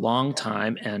for a long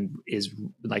time, and is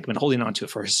like been holding on to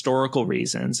it for historical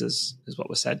reasons is what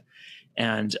was said,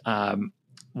 and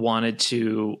wanted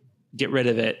to get rid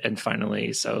of it. And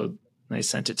finally, so they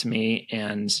sent it to me,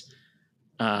 and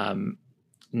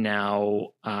now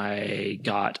I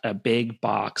got a big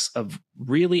box of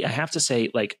really, I have to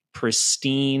say, like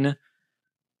pristine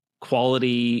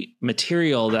quality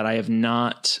material that I have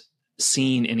not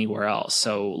seen anywhere else.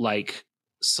 So like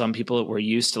some people were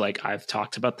used to, like, I've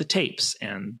talked about the tapes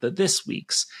and the This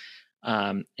Weeks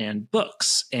and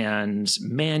books and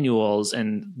manuals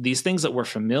and these things that we're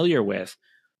familiar with.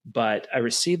 But I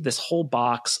received this whole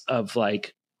box of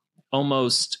like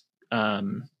almost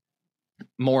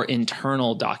more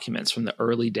internal documents from the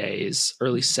early days,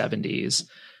 early 70s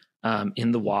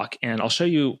in the walk. And I'll show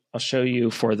you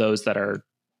for those that are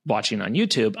watching on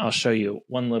YouTube, I'll show you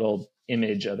one little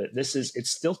image of it.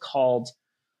 It's still called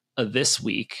a This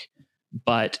Week,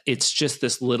 but it's just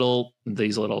these little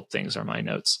things are my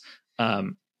notes.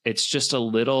 It's just a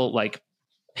little like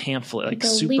pamphlet, like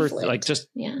super leaflet. Like just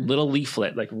little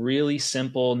leaflet, like really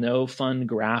simple, no fun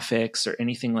graphics or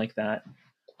anything like that.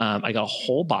 I got a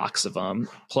whole box of them,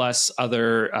 plus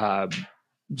other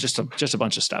just a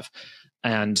bunch of stuff,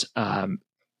 and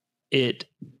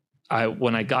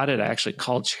when I got it, I actually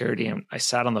called Charity and I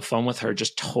sat on the phone with her,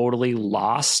 just totally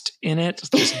lost in it,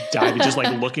 just diving, just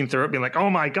like looking through it, being like, oh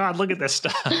my God, look at this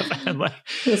stuff. And like,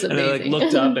 and I like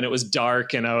looked up and it was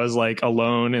dark and I was like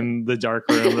alone in the dark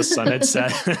room. The sun had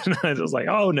set and I was like,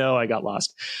 oh no, I got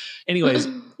lost. Anyways,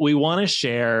 we want to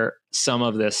share some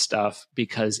of this stuff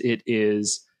because it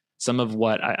is some of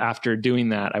what after doing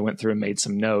that, I went through and made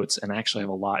some notes, and I actually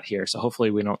have a lot here. So hopefully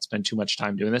we don't spend too much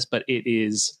time doing this, but it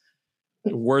is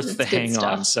worth the hang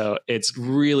on. So it's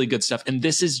really good stuff. And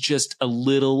this is just a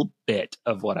little bit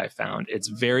of what I found. It's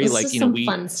very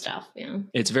fun stuff. Yeah.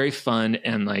 It's very fun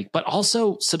and but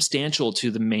also substantial to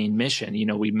the main mission.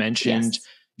 We mentioned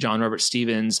John Robert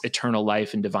Stevens' eternal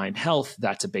life and divine health.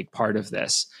 That's a big part of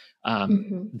this.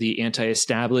 The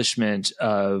anti-establishment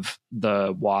of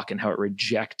the walk and how it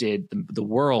rejected the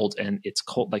world and its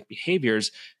cult-like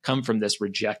behaviors come from this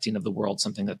rejecting of the world,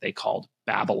 something that they called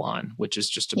Babylon, which is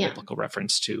just a biblical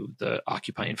reference to the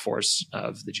occupying force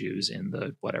of the Jews in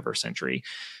the whatever century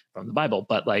from the Bible.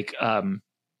 But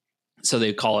so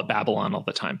they call it Babylon all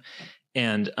the time.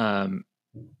 And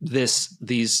these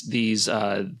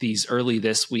early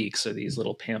this week, so these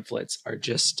little pamphlets are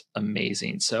just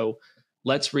amazing. So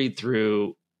let's read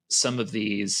through some of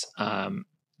these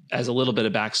as a little bit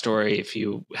of backstory. If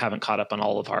you haven't caught up on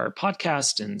all of our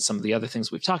podcasts and some of the other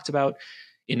things we've talked about,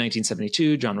 in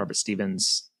 1972, John Robert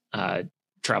Stevens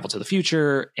traveled to the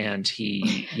future, and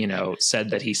he,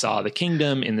 said that he saw the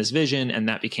kingdom in this vision, and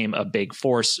that became a big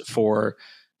force for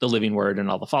the Living Word and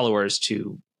all the followers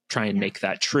to try and make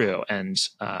that true. And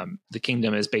the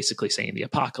kingdom is basically saying the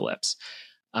apocalypse.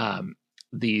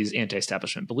 These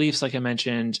anti-establishment beliefs, like I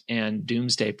mentioned, and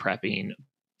doomsday prepping,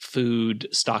 food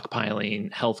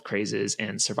stockpiling, health crazes,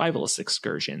 and survivalist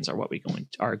excursions are what we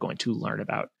are going to learn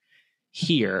about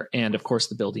here. And of course,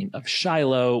 the building of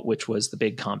Shiloh, which was the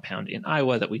big compound in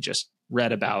Iowa that we just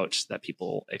read about that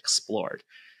people explored.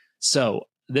 So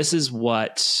this is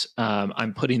what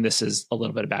I'm putting this as a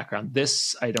little bit of background.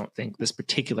 I don't think this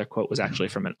particular quote was actually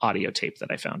from an audio tape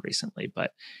that I found recently,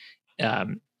 but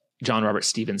John Robert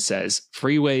Stevens says,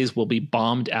 freeways will be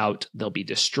bombed out. They'll be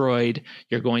destroyed.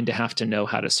 You're going to have to know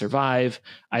how to survive.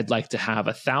 I'd like to have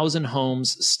 1,000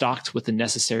 homes stocked with the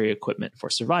necessary equipment for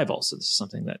survival. So this is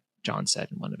something that John said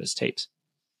in one of his tapes.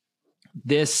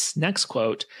 This next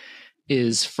quote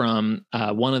is from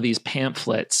one of these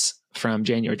pamphlets from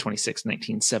January 26,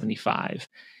 1975.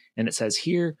 And it says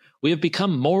here, we have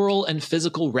become moral and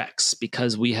physical wrecks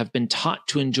because we have been taught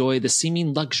to enjoy the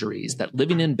seeming luxuries that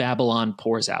living in Babylon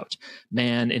pours out.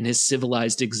 Man in his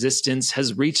civilized existence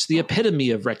has reached the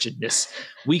epitome of wretchedness,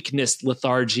 weakness,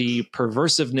 lethargy,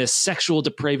 perversiveness, sexual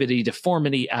depravity,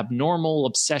 deformity, abnormal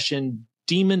obsession,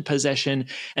 demon possession,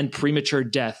 and premature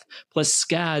death, plus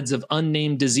scads of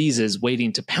unnamed diseases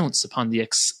waiting to pounce upon the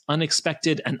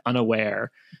unexpected and unaware.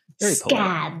 Very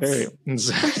poetic. Very,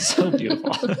 so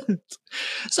beautiful.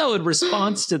 So in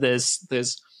response to this,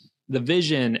 the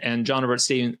vision and John Robert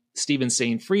Stevens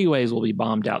saying freeways will be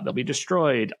bombed out, they'll be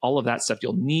destroyed, all of that stuff,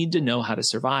 you'll need to know how to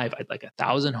survive. I'd like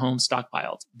 1,000 homes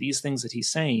stockpiled. These things that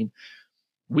he's saying,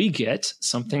 we get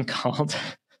something called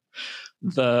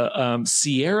the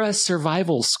Sierra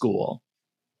Survival School,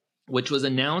 which was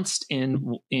announced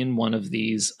in one of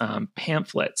these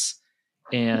pamphlets.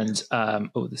 And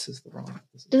this is the wrong.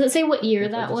 Does it say what year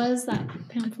that was, that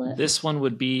pamphlet? This one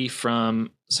would be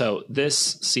this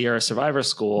Sierra Survivor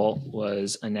School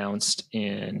was announced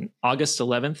in August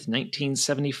 11th,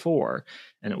 1974,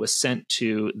 and it was sent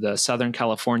to the Southern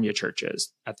California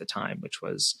churches at the time, which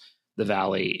was the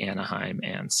Valley, Anaheim,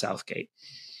 and Southgate.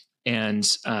 And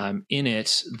in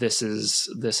it, this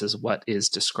is what is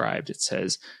described. It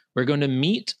says, we're going to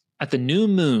meet at the new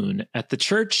moon at the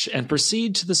church and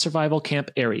proceed to the survival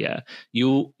camp area.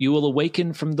 You will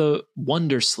awaken from the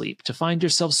wonder sleep to find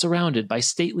yourself surrounded by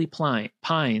stately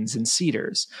pines and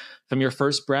cedars. From your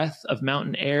first breath of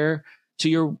mountain air to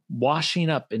your washing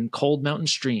up in cold mountain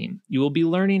stream, you will be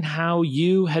learning how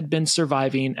you had been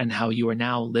surviving and how you are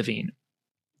now living.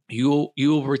 You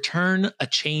will return a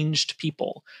changed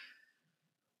people.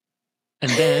 And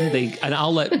then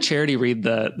I'll let Charity read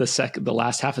the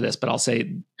last half of this, but I'll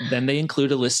say, then they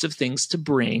include a list of things to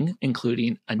bring,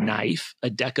 including a knife, a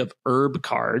deck of herb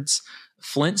cards,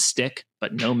 flint stick,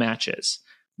 but no matches.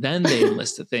 Then they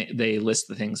list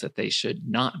the things that they should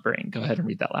not bring. Go ahead and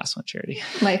read that last one, Charity.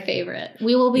 My favorite.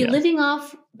 We will be living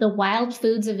off the wild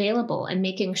foods available and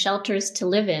making shelters to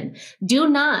live in. Do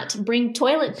not bring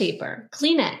toilet paper,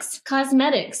 Kleenex,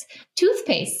 cosmetics,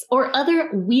 toothpaste, or other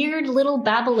weird little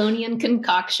Babylonian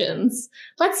concoctions.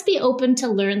 Let's be open to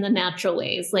learn the natural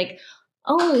ways. Like,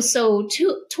 Oh, so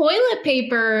toilet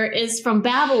paper is from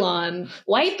Babylon.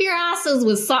 Wipe your asses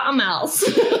with something else.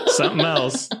 Something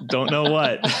else. Don't know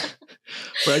what.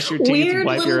 Brush your teeth, Weird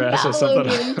wipe your ass with something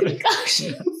Babylonian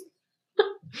concoctions.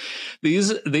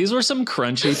 These were some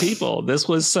crunchy people. This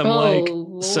was some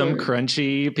some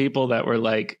crunchy people that were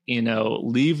like,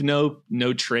 leave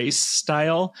no trace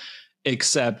style,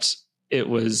 except it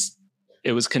was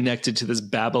connected to this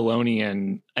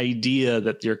Babylonian idea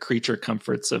that your creature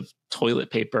comforts of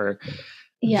toilet paper.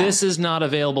 Yeah. This is not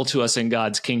available to us in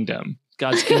God's kingdom.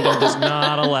 God's kingdom does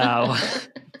not allow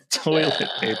toilet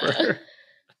paper.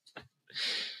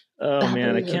 Oh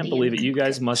man, I can't believe it. You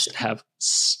guys must have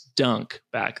stunk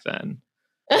back then.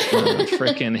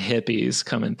 Freaking hippies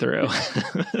coming through.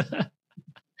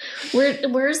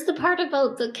 Where's the part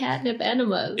about the catnip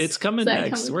enemas? It's coming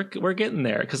next. We're getting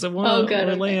there because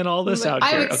we're laying all this out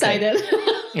here. I'm excited.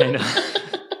 Okay. I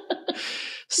know.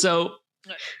 So,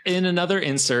 in another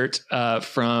insert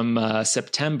from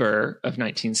September of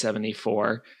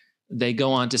 1974, they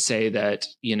go on to say that,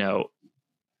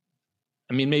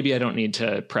 maybe I don't need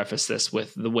to preface this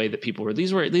with the way that people were.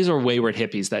 These were wayward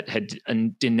hippies that had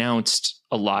denounced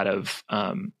a lot of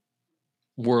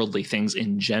worldly things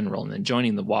in general. And then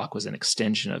joining the walk was an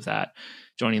extension of that.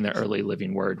 Joining the early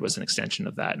living word was an extension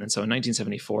of that. And so in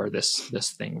 1974,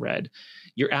 this thing read,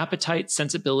 "Your appetite,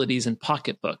 sensibilities, and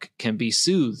pocketbook can be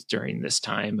soothed during this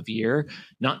time of year,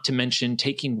 not to mention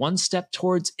taking one step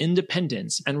towards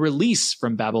independence and release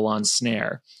from Babylon's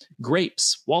snare.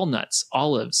 Grapes, walnuts,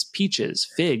 olives, peaches,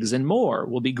 figs, and more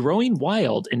will be growing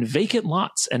wild in vacant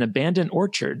lots and abandoned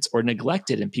orchards or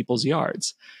neglected in people's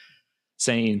yards."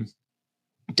 Saying,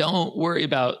 don't worry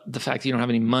about the fact that you don't have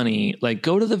any money. Like,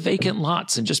 go to the vacant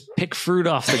lots and just pick fruit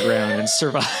off the ground and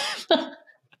survive.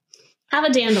 Have a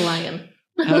dandelion.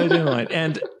 Have a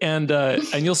dandelion.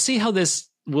 And you'll see how this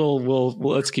will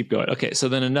let's keep going. Okay. So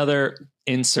then another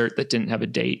insert that didn't have a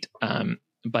date,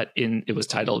 but it was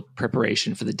titled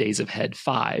Preparation for the Days of Head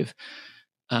 5.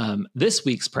 This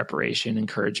week's preparation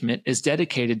encouragement is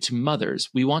dedicated to mothers.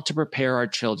 We want to prepare our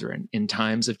children in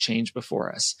times of change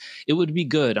before us. It would be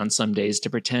good on some days to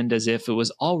pretend as if it was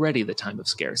already the time of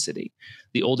scarcity.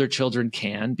 The older children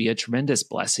can be a tremendous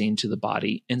blessing to the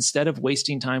body. Instead of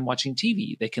wasting time watching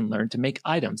TV, they can learn to make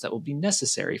items that will be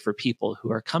necessary for people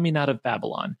who are coming out of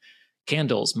Babylon.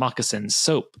 Candles, moccasins,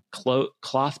 soap,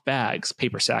 cloth bags,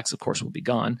 paper sacks, of course, will be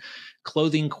gone,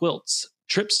 clothing, quilts.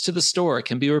 Trips to the store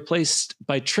can be replaced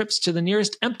by trips to the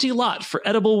nearest empty lot for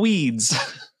edible weeds.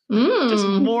 Just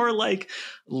more like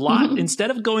lot.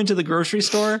 Instead of going to the grocery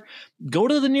store, go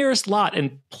to the nearest lot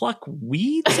and pluck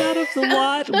weeds out of the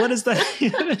lot. What does that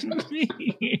even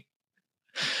mean?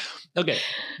 Okay,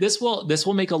 this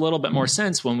will make a little bit more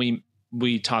sense when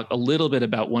we talk a little bit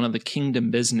about one of the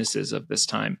kingdom businesses of this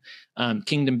time.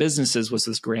 Kingdom businesses was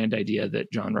this grand idea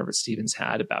that John Robert Stevens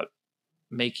had about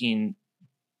making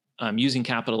using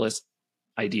capitalist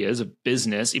ideas of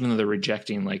business, even though they're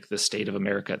rejecting like the state of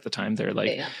America at the time. They're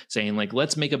like saying like,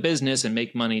 let's make a business and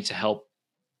make money to help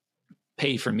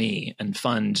pay for me and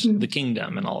fund the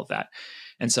kingdom and all of that.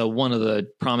 And so one of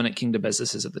the prominent kingdom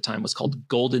businesses at the time was called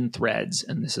Golden Threads.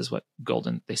 And this is what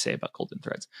they say about Golden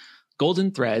Threads.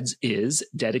 Golden Threads is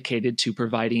dedicated to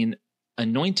providing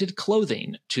anointed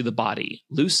clothing to the body,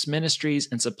 loose ministries,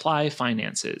 and supply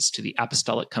finances to the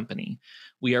apostolic company.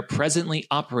 We are presently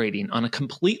operating on a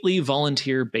completely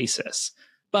volunteer basis,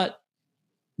 but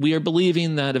we are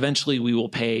believing that eventually we will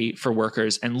pay for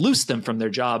workers and loose them from their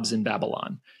jobs in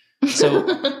Babylon.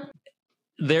 So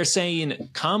they're saying,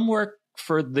 come work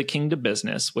for the kingdom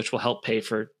business, which will help pay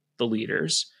for the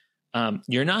leaders.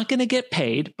 You're not going to get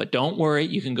paid, but don't worry.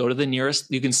 You can go to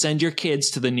you can send your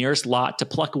kids to the nearest lot to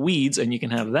pluck weeds and you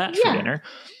can have that for dinner.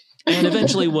 And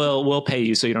eventually we'll pay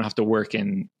you so you don't have to work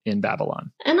in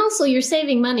Babylon. And also you're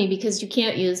saving money because you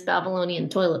can't use Babylonian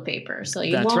toilet paper. So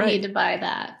you won't need to buy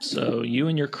that. So you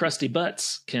and your crusty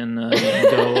butts can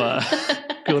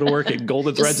go to work at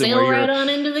Golden Threads. Just sail right on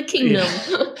into the kingdom.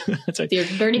 Yeah. That's right. Your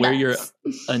dirty Wear butts.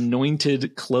 Your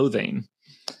anointed clothing.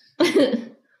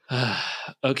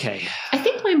 Okay. I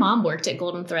think my mom worked at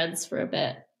Golden Threads for a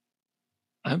bit.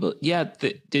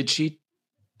 Did she?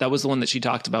 That was the one that she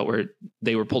talked about where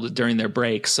they were pulled during their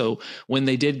breaks. So when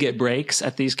they did get breaks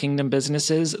at these kingdom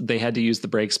businesses, they had to use the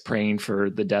breaks praying for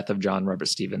the death of John Robert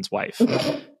Stevens' wife. Remember,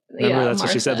 that's Martha.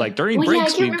 what she said. Like during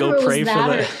breaks, we'd go pray for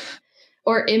the...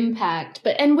 Or Impact.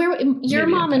 Where your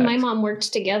mom and my mom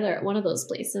worked together at one of those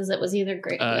places. It was either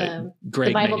Greg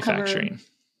Manufacturing.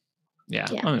 Yeah.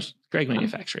 Greg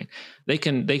Manufacturing. They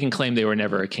can claim they were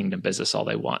never a kingdom business all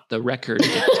they want. The record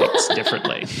dictates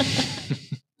differently.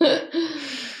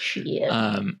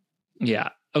 Yeah.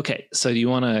 Okay, so do you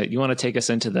want to take us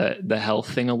into the health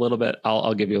thing a little bit?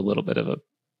 I'll give you a little bit of a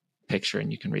picture,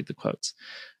 and you can read the quotes.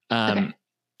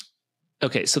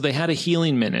 Okay, so they had a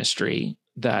healing ministry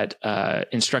that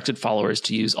instructed followers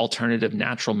to use alternative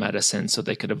natural medicine so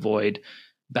they could avoid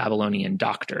Babylonian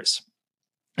doctors.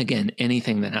 Again,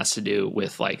 anything that has to do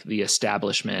with like the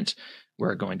establishment,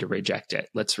 we're going to reject it.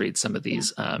 Let's read some of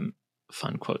these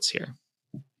fun quotes here.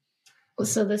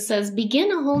 So this says,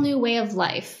 begin a whole new way of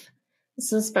life.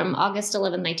 This is from August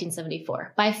 11,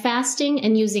 1974. By fasting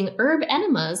and using herb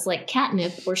enemas like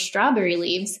catnip or strawberry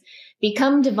leaves,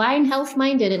 become divine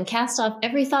health-minded and cast off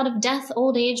every thought of death,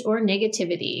 old age, or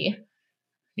negativity.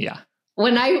 Yeah.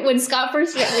 When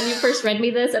you first read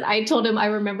me this, and I told him I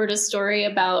remembered a story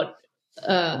about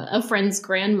a friend's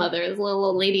grandmother, the little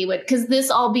old lady, because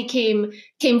this all came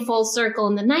full circle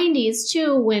in the 90s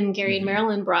too, when Gary and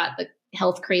Marilyn brought the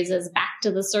health crazes back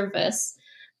to the surface.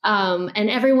 And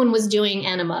everyone was doing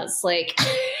enemas, like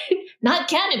not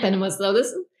catnip enemas though. This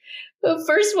is the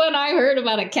first one I heard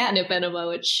about a catnip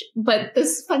enema, but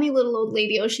this funny little old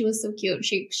lady, oh, she was so cute.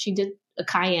 She did a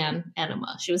cayenne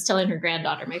enema. She was telling her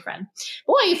granddaughter, my friend,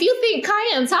 boy, if you think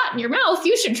cayenne's hot in your mouth,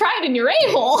 you should try it in your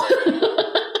a-hole.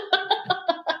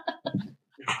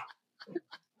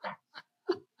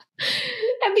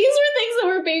 And these were things that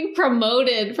were being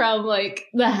promoted from like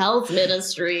the health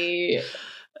ministry.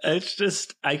 It's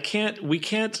just, we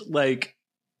can't like,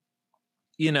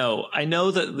 I know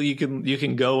that you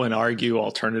can go and argue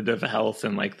alternative health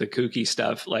and like the kooky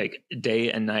stuff like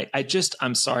day and night.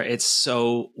 I'm sorry. It's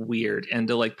so weird. And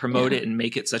to like promote it and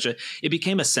make it it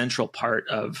became a central part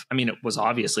of, it was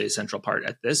obviously a central part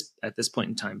at this point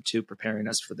in time too, preparing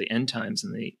us for the end times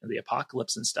and the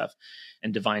apocalypse and stuff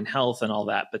and divine health and all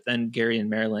that. But then Gary and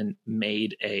Marilyn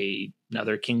made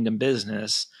another kingdom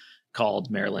business called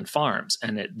Maryland Farms.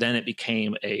 And it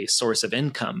became a source of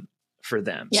income for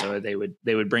them. Yeah. So they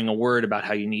would bring a word about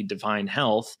how you need divine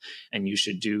health and you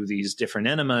should do these different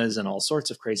enemas and all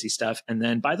sorts of crazy stuff. And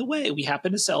then, by the way, we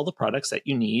happen to sell the products that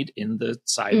you need in the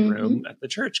side room at the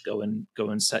church. Go and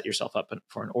set yourself up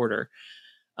for an order.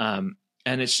 And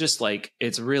it's just like,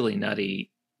 it's really nutty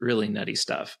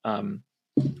stuff. I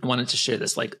wanted to share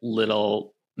this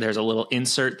there's a little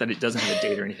insert that it doesn't have a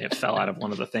date or anything. It fell out of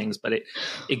one of the things, but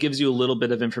it gives you a little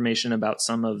bit of information about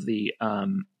some of the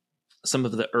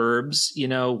herbs,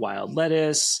 wild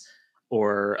lettuce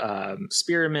or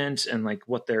spearmint and like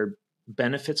what their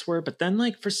benefits were. But then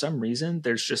like for some reason,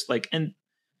 there's just like, and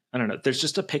I don't know, there's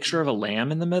just a picture of a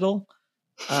lamb in the middle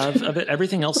of it.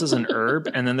 Everything else is an herb.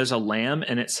 And then there's a lamb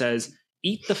and it says,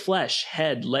 eat the flesh,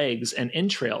 head, legs, and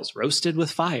entrails roasted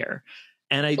with fire.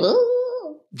 And I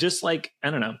just like, I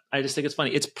don't know. I just think it's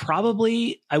funny. It's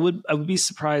probably, I would be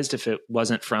surprised if it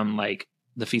wasn't from like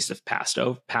the Feast of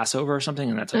Passover or something.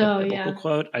 And that's like a biblical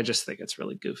quote. I just think it's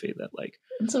really goofy that like,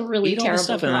 it's a really terrible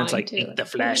stuff. And then it's like, eat the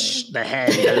flesh, the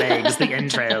head, the legs, the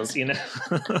entrails, Eat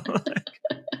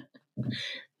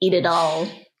it all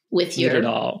with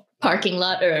your parking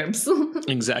lot herbs.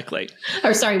 Exactly.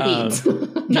 Or sorry, weeds.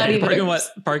 Not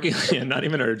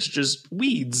even herbs, just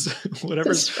weeds.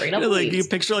 Whatever. Straight up weeds. You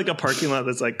picture like a parking lot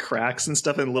that's like cracks and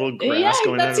stuff and little grass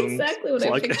going on. That's exactly what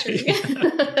I'm picturing.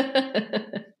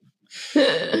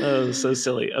 Oh, so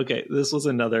silly. Okay, this was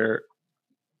another.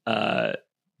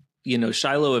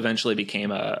 Shiloh eventually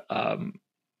became a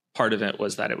part of it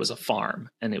was that it was a farm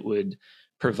and it would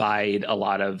provide a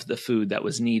lot of the food that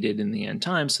was needed in the end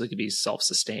time, so it could be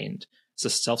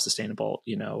self-sustainable.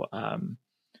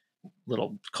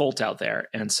 Little cult out there.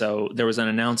 And so there was an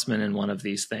announcement in one of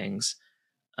these things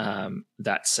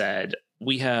that said,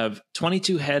 we have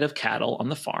 22 head of cattle on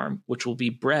the farm, which will be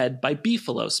bred by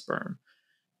beefalo sperm.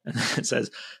 And it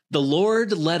says, the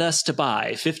Lord led us to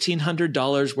buy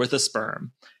 $1,500 worth of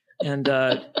sperm. And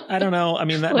I don't know. I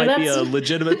mean, that might be a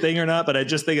legitimate thing or not, but I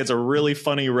just think it's a really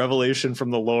funny revelation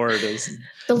from the Lord as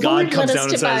God comes down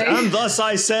and says, and thus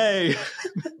I say,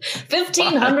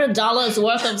 $1,500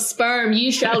 worth of sperm ye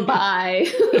shall buy.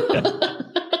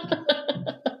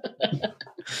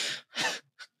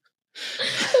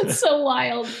 It's so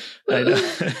wild. I know.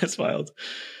 It's wild.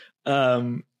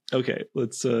 Okay,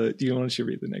 let's, do you want to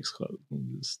read the next quote?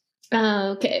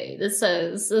 Okay, this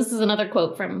is another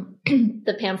quote from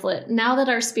the pamphlet. Now that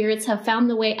our spirits have found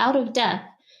the way out of death,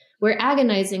 we're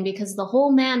agonizing because the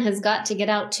whole man has got to get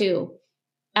out too.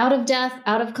 Out of death,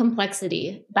 out of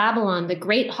complexity. Babylon, the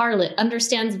great harlot,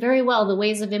 understands very well the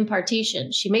ways of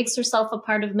impartation. She makes herself a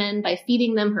part of men by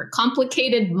feeding them her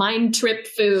complicated mind trip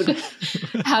food.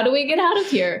 How do we get out of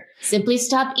here? Simply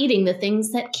stop eating the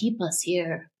things that keep us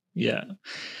here. Yeah.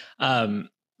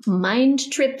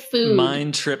 Mind trip food.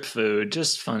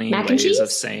 Just funny ways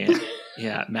of saying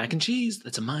Yeah, mac and cheese.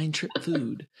 That's a mind trip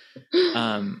food.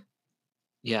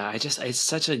 Yeah,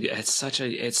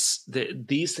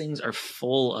 these things are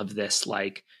full of this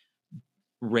like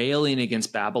railing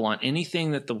against Babylon.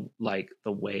 Anything that the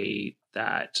way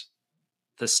that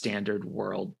the standard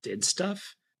world did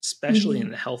stuff, especially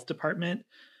in the health department,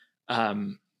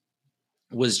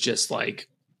 was just like,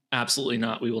 absolutely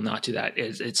not. We will not do that.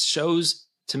 It shows,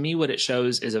 to me, what it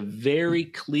shows is a very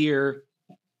clear,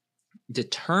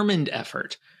 determined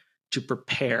effort to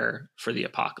prepare for the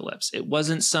apocalypse. It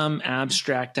wasn't some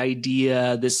abstract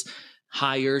idea, this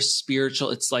higher spiritual.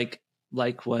 It's like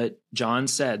what John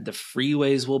said, the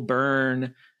freeways will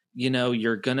burn.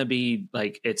 You're going to be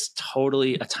like, it's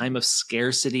totally a time of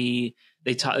scarcity.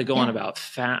 They go on about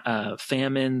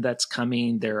famine that's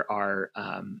coming. There are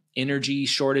energy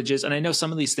shortages. And I know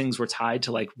some of these things were tied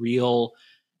to like real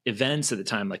events at the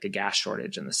time, like a gas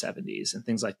shortage in the 70s and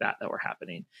things like that were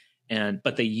happening.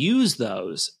 But they use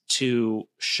those to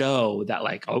show that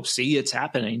like, oh, see, it's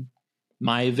happening.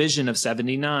 My vision of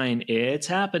 79, it's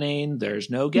happening. There's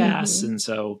no gas. And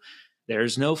so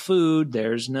there's no food.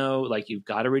 There's no, like, you've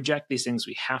got to reject these things.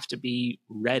 We have to be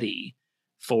ready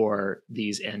for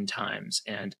these end times.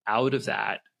 And out of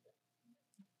that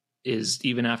is,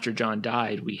 even after John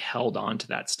died, we held on to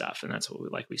that stuff. And that's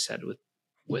what like we said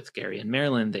with Gary and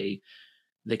Marilyn, they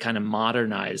kind of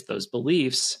modernized those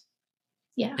beliefs.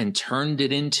 Yeah. And turned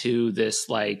it into this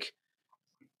like,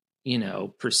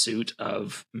 pursuit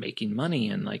of making money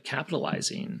and like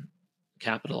capitalizing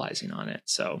on it.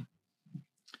 So.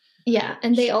 Yeah.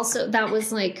 And they also, that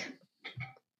was like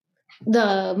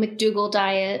the McDougall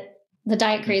diet, the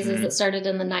diet crazes that started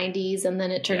in the 90s, and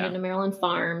then it turned into Maryland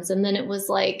Farms. And then it was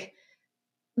like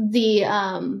the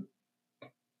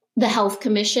Health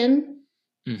Commission,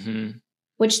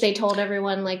 which they told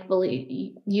everyone, like, well,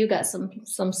 you got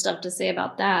some stuff to say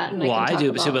about that. And well, I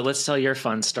do too, but let's tell your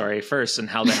fun story first, and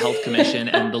how the Health Commission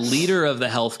and the leader of the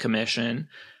Health Commission,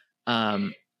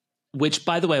 which,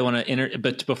 by the way, I want to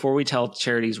but before we tell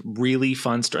Charity's really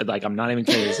fun story, like, I'm not even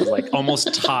kidding, this is like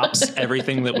almost tops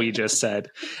everything that we just said.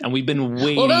 And we've been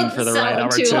waiting for the right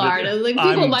opportunity. Hard. Like,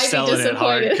 people might be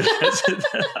disappointed.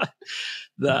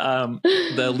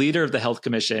 The leader of the Health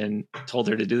Commission told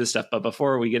her to do this stuff. But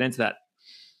before we get into that,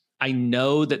 I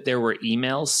know that there were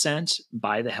emails sent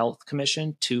by the Health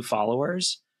Commission to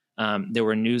followers. There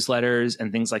were newsletters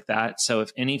and things like that. So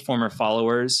if any former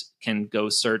followers can go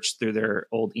search through their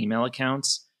old email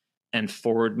accounts and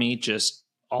forward me just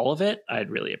all of it, I'd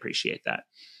really appreciate that.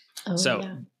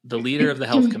 The leader of the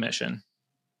Health Commission.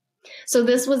 So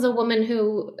this was a woman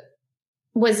who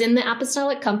was in the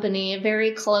Apostolic Company,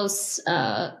 very close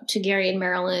to Gary and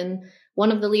Marilyn,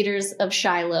 one of the leaders of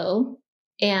Shiloh,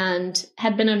 and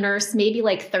had been a nurse maybe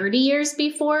like 30 years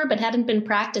before, but hadn't been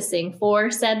practicing for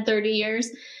said 30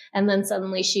 years. And then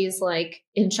suddenly she's like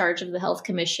in charge of the Health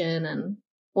Commission and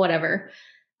whatever.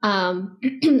 And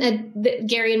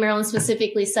Gary and Marilyn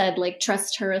specifically said, like,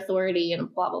 trust her authority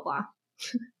and blah, blah, blah.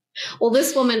 Well,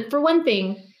 this woman, for one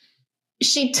thing,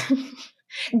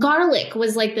 garlic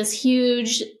was like this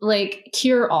huge, like,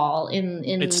 cure-all in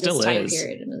this time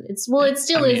period. It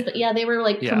still is, but yeah, they were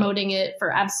like promoting it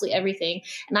for absolutely everything.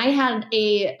 And I had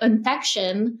a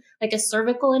infection, like a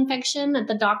cervical infection, that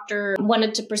the doctor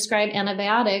wanted to prescribe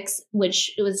antibiotics,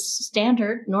 which was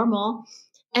standard, normal.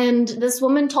 And this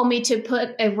woman told me to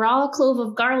put a raw clove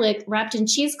of garlic wrapped in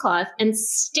cheesecloth and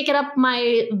stick it up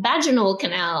my vaginal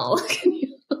canal.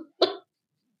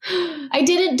 I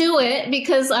didn't do it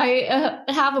because I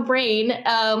have a brain.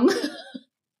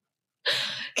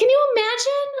 Can you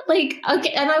imagine? Like,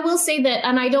 okay, and I will say that,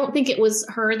 and I don't think it was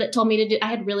her that told me to do. I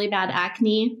had really bad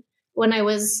acne when I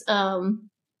was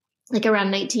like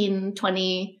around 19,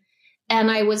 20,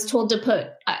 and I was told to put,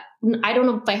 I don't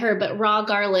know if by her, but raw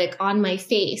garlic on my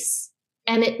face,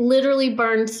 and it literally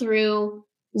burned through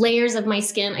layers of my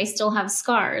skin. I still have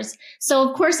scars. So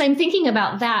of course I'm thinking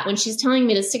about that when she's telling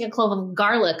me to stick a clove of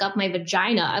garlic up my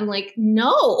vagina. I'm like,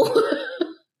 no,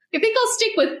 I think I'll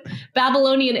stick with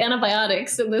Babylonian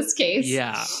antibiotics in this case.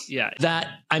 Yeah. Yeah.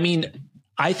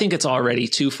 I think it's already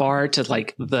too far to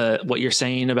like what you're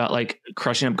saying about like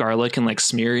crushing up garlic and like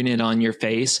smearing it on your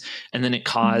face, and then it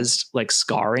caused like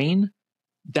scarring.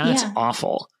 That's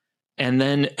awful. And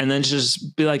then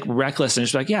just be like reckless and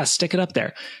just be like, yeah, stick it up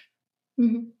there.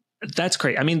 Mm-hmm. That's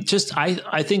great. I mean,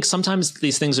 I think sometimes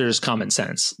these things are just common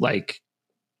sense. Like,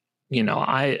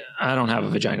 I don't have a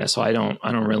vagina, so I don't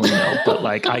really know, but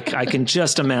like, I can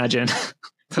just imagine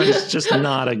it's just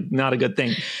not a good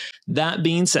thing. That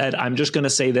being said, I'm just going to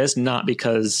say this, not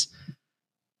because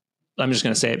I'm just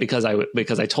going to say it because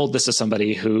I told this to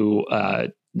somebody who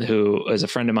is a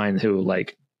friend of mine who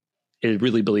like it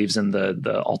really believes in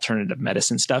the alternative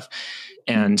medicine stuff.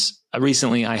 And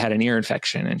recently I had an ear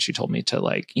infection, and she told me to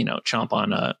like, chomp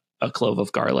on a clove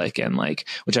of garlic, and like,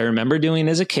 which I remember doing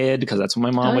as a kid because that's what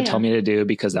my mom would tell me to do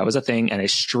because that was a thing. And I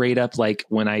straight up, like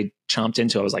when I chomped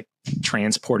into it, I was like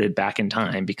transported back in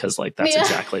time because like, that's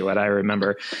exactly what I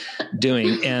remember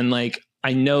doing. And like,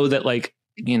 I know that like,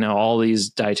 all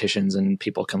these dietitians and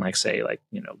people can like say like,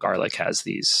 garlic has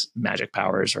these magic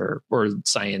powers or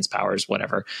science powers,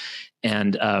 whatever.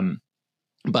 And,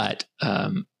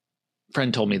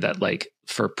 friend told me that like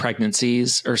for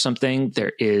pregnancies or something,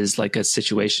 there is like a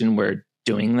situation where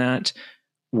doing that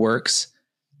works.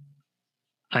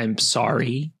 I'm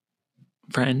sorry,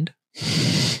 friend.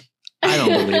 I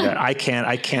don't believe it.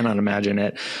 I cannot imagine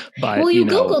it. But well, you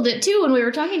Googled it too when we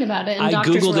were talking about it, and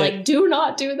doctors were like, "Do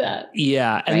not do that."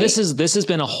 Yeah, and right? this has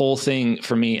been a whole thing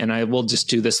for me. And I will just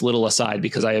do this little aside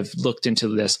because I have looked into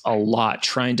this a lot,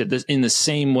 trying to this in the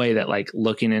same way that like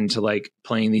looking into like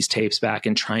playing these tapes back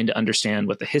and trying to understand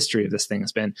what the history of this thing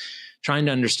has been, trying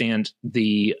to understand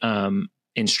the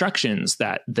instructions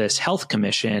that this health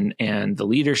commission and the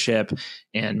leadership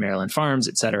and Maryland Farms,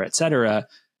 et cetera,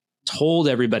 told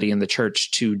everybody in the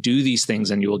church to do these things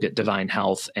and you will get divine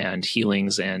health and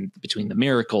healings, and between the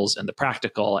miracles and the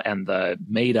practical and the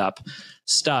made up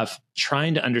stuff,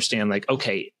 trying to understand like,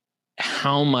 okay,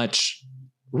 how much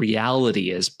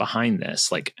reality is behind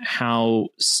this? Like how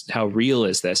real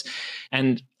is this?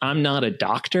 And I'm not a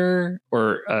doctor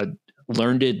or a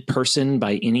learned person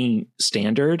by any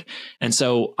standard. And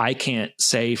so I can't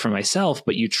say for myself,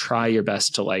 but you try your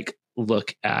best to like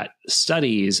look at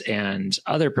studies and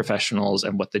other professionals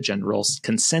and what the general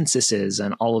consensus is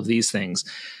and all of these things.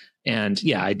 And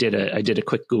yeah, I did a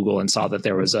quick Google and saw that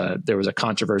there was a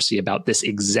controversy about this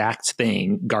exact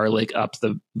thing, garlic up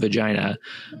the vagina,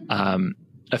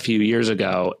 a few years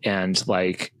ago. And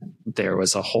like, there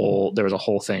was a whole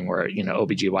thing where,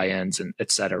 OBGYNs and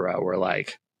et cetera were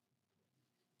like,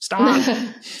 stop,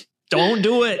 don't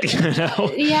do it.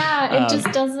 Yeah. It just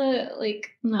doesn't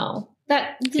like, no.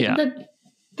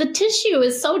 The tissue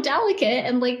is so delicate,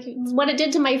 and like what it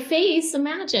did to my face,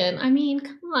 imagine. I mean,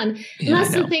 come on. And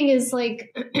that's the thing is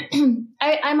like,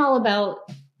 I'm all about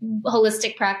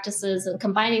holistic practices and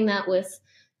combining that with,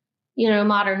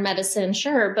 modern medicine.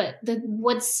 Sure. But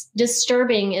what's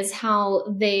disturbing is how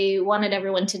they wanted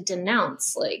everyone to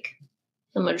denounce like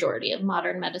the majority of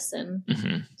modern medicine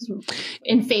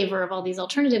in favor of all these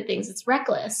alternative things. It's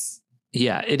reckless.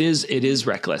 Yeah, it is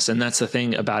reckless. And that's the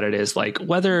thing about it is like,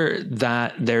 whether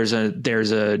that there's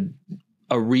a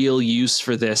real use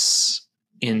for this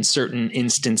in certain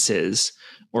instances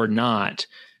or not,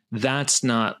 that's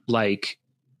not like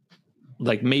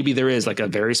maybe there is like a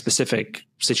very specific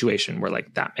situation where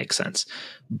like that makes sense.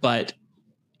 But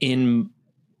in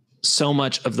so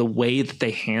much of the way that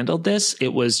they handled this, it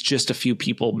was just a few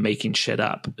people making shit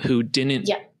up who didn't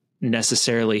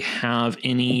necessarily have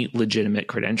any legitimate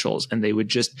credentials, and they would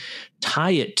just tie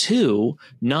it to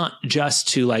not just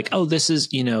to like, oh, this is,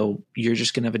 you're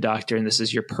just going to have a doctor and this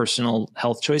is your personal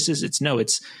health choices. It's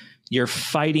you're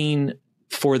fighting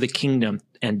for the kingdom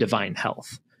and divine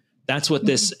health. That's what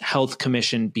this health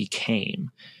commission became.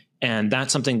 And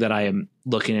that's something that I am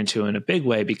looking into in a big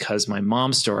way because my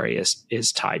mom's story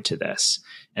is tied to this.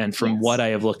 And from what I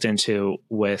have looked into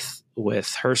with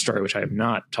her story, which I have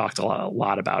not talked a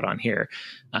lot about on here,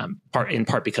 in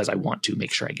part because I want to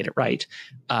make sure I get it right.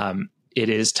 It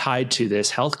is tied to this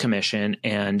health commission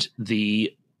and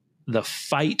the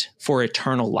fight for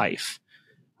eternal life,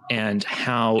 and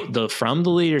how from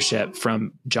the leadership,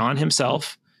 from John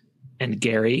himself and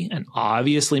Gary, and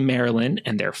obviously Maryland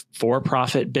and their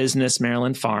for-profit business,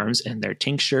 Maryland Farms, and their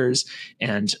tinctures,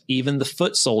 and even the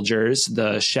foot soldiers,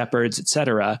 the shepherds, et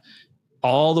cetera,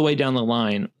 all the way down the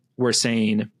line, were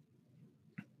saying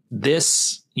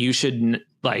this, you should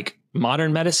like,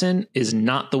 modern medicine is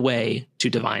not the way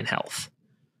to divine health.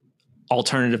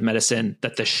 Alternative medicine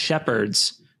that the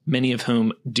shepherds, many of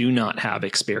whom do not have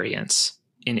experience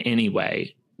in any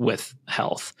way with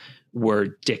health,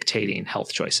 were dictating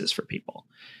health choices for people.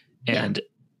 And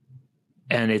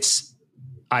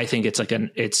I think it's like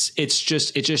it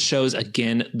just shows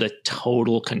again the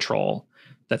total control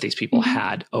that these people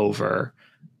had over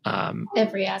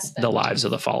every aspect, the lives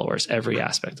of the followers, every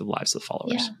aspect of the lives of the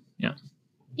followers.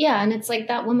 Yeah. And it's like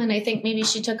that woman, I think maybe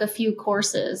she took a few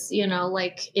courses,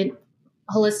 like in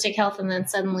holistic health, and then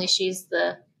suddenly she's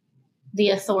the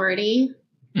authority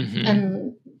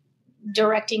and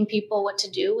directing people what to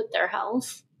do with their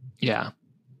health. Yeah.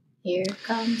 Here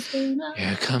comes Luna.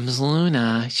 Here comes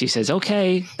Luna. She says,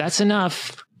 okay, that's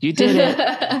enough. You did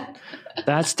it.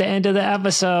 That's the end of the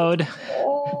episode.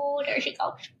 Oh, there she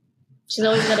goes. She's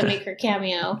always got to make her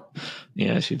cameo.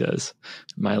 Yeah, she does.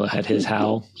 Milo had his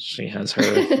howl. She has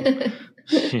her.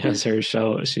 She has her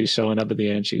show. She's showing up at the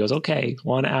end. She goes, "Okay,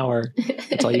 1 hour.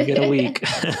 That's all you get a week."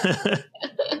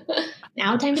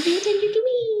 Now, time to pay attention to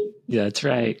me. Yeah, that's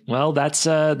right. Well, that's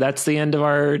the end of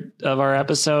our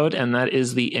episode, and that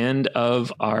is the end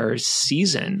of our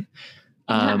season.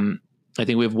 I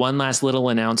think we have one last little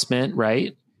announcement,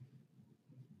 right?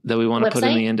 That we want to put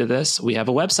in the end of this. We have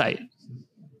a website.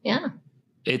 Yeah.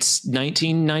 It's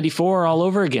 1994 all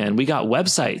over again. We got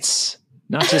websites,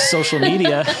 not just social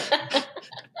media.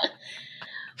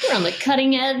 We're on the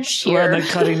cutting edge here. We're on the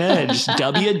cutting edge.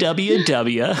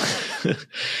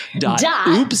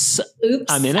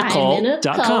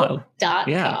 www.oopsaminacult.com.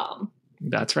 Yeah,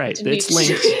 that's right. It's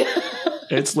linked.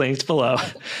 It's linked below.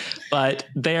 But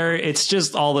there, it's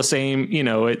just all the same. You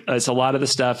know, it's a lot of the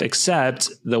stuff except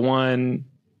the one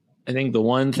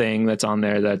thing that's on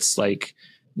there that's like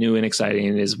new and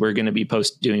exciting is we're going to be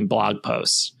doing blog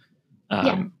posts,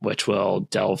 which will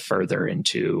delve further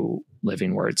into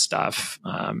Living Word stuff.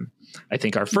 I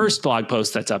think our first blog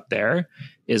post that's up there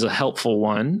is a helpful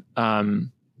one.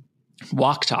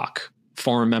 Walk Talk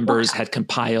forum members had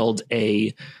compiled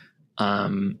a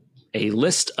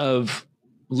list of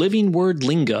Living Word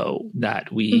lingo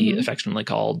that we affectionately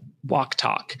called Walk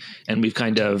Talk, and we've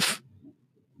kind of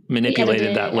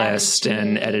manipulated that list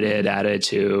and edited, added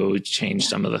to, changed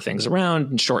some of the things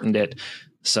around and shortened it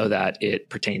so that it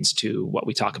pertains to what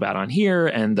we talk about on here,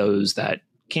 and those that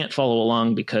can't follow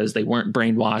along because they weren't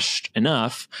brainwashed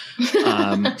enough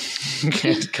can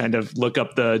kind of look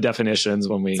up the definitions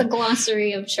when we... It's a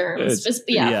glossary of terms.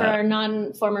 For our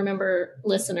non-former member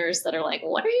listeners that are like,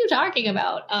 what are you talking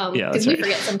about? Because we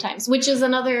forget sometimes, which is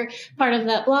another part of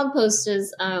that blog post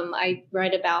is I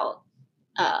write about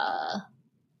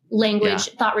language,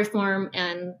 thought reform,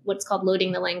 and what's called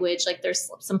loading the language. Like there's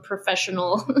some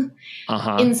professional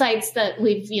insights that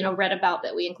we've, read about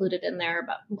that we included in there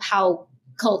about how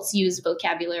cults use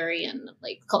vocabulary and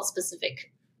like cult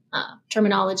specific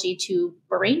terminology to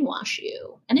brainwash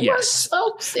you. And it works,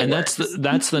 folks.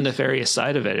 That's the nefarious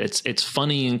side of it. It's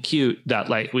funny and cute that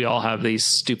like we all have these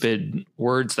stupid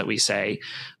words that we say,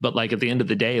 but like at the end of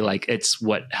the day, like it's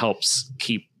what helps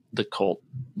keep the cult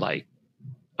like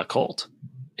a cult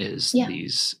is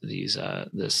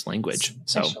this language.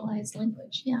 Specialized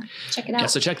language. Yeah. Check it out. Yeah,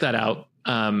 so check that out.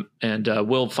 And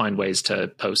we'll find ways to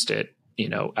post it,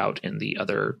 out in the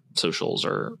other socials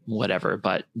or whatever,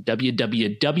 but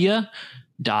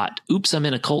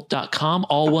www.oopsaminacult.com,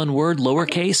 all one word,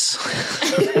 lowercase.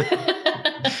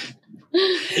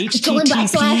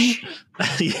 HTTP.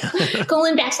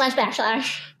 Colon //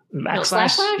 backslash.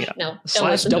 Yeah. No,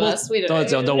 slash double.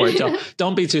 Don't worry.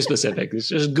 Don't be too specific.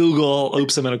 Just Google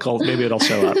Oops, I'm in a cult. Maybe it'll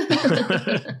show up.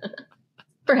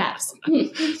 Perhaps.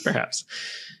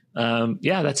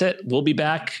 That's it. We'll be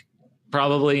back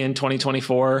probably in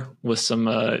 2024 with some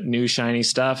new shiny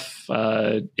stuff.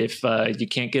 If you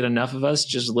can't get enough of us,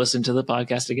 just listen to the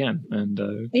podcast again and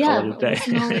call it a day.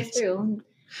 Listen all the way through.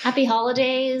 Happy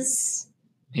holidays.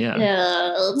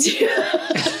 Yeah. All the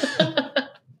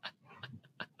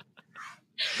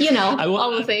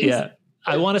things. Yeah.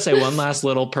 I want to say one last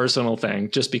little personal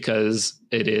thing, just because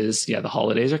it is, the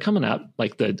holidays are coming up.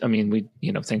 Like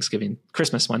Thanksgiving,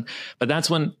 Christmas one, but that's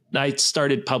when I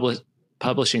started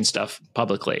publishing stuff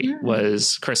publicly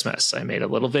was Christmas. I made a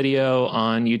little video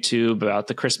on YouTube about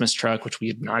the Christmas truck, which we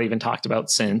have not even talked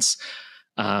about since,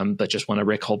 but just one of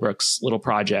Rick Holbrook's little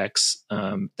projects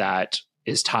that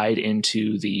is tied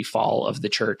into the fall of the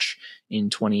church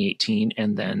in 2018.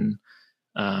 And then,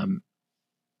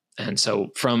 and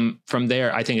so from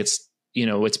there, I think it's,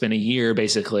 it's been a year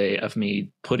basically of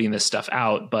me putting this stuff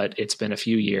out, but it's been a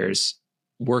few years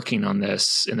working on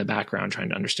this in the background, trying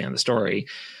to understand the story.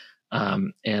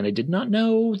 And I did not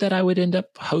know that I would end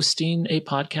up hosting a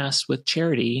podcast with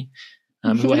Charity,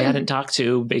 who I hadn't talked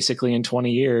to basically in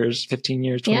 20 years, 15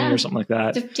 years, 20 years, something like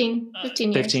that. 15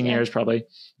 years probably.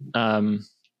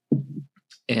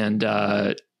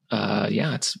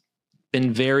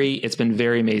 It's been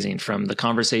very amazing from the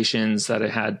conversations that I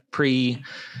had pre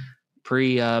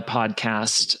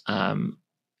podcast,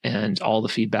 and all the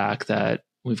feedback that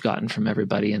we've gotten from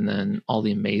everybody. And then all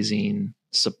the amazing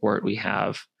support we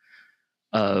have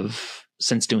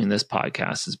since doing this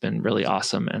podcast has been really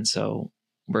awesome. And so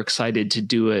we're excited to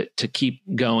do it, to keep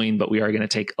going, but we are going to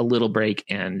take a little break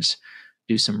and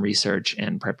do some research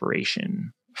and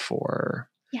preparation for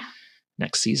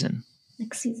next season.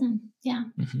 Yeah.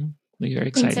 Mm-hmm. Very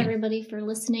exciting. Thanks everybody for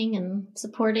listening and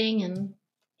supporting, and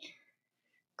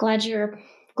glad you're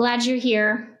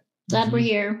here. Glad we're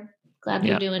here. Glad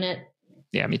we're doing it.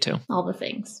 Yeah, me too. All the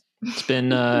things. It's been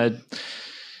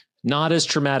not as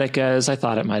traumatic as I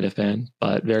thought it might have been,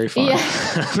 but very fun.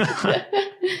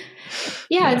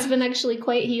 Yeah, it's been actually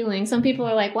quite healing. Some people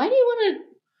are like, why do you want to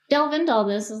delve into all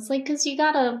this? It's like, because you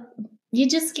gotta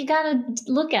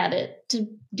look at it to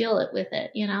deal with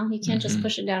it. You know, you can't just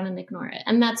push it down and ignore it.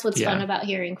 And that's what's fun about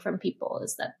hearing from people,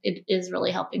 is that it is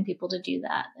really helping people to do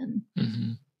that. And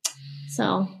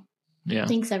so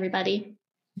thanks everybody.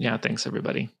 Yeah. Thanks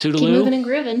everybody. Toodaloo. Keep moving and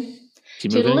grooving.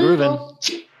 Keep moving and grooving.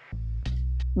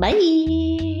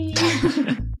 Bye.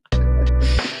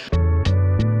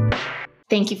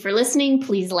 Thank you for listening.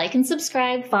 Please like and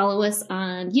subscribe. Follow us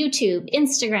on YouTube,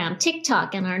 Instagram,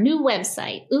 TikTok, and our new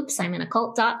website,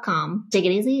 oopsiminacult.com. Take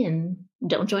it easy and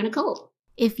don't join a cult.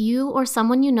 If you or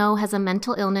someone you know has a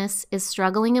mental illness, is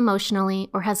struggling emotionally,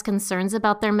 or has concerns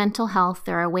about their mental health,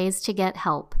 there are ways to get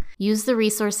help. Use the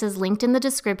resources linked in the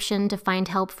description to find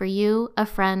help for you, a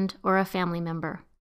friend, or a family member.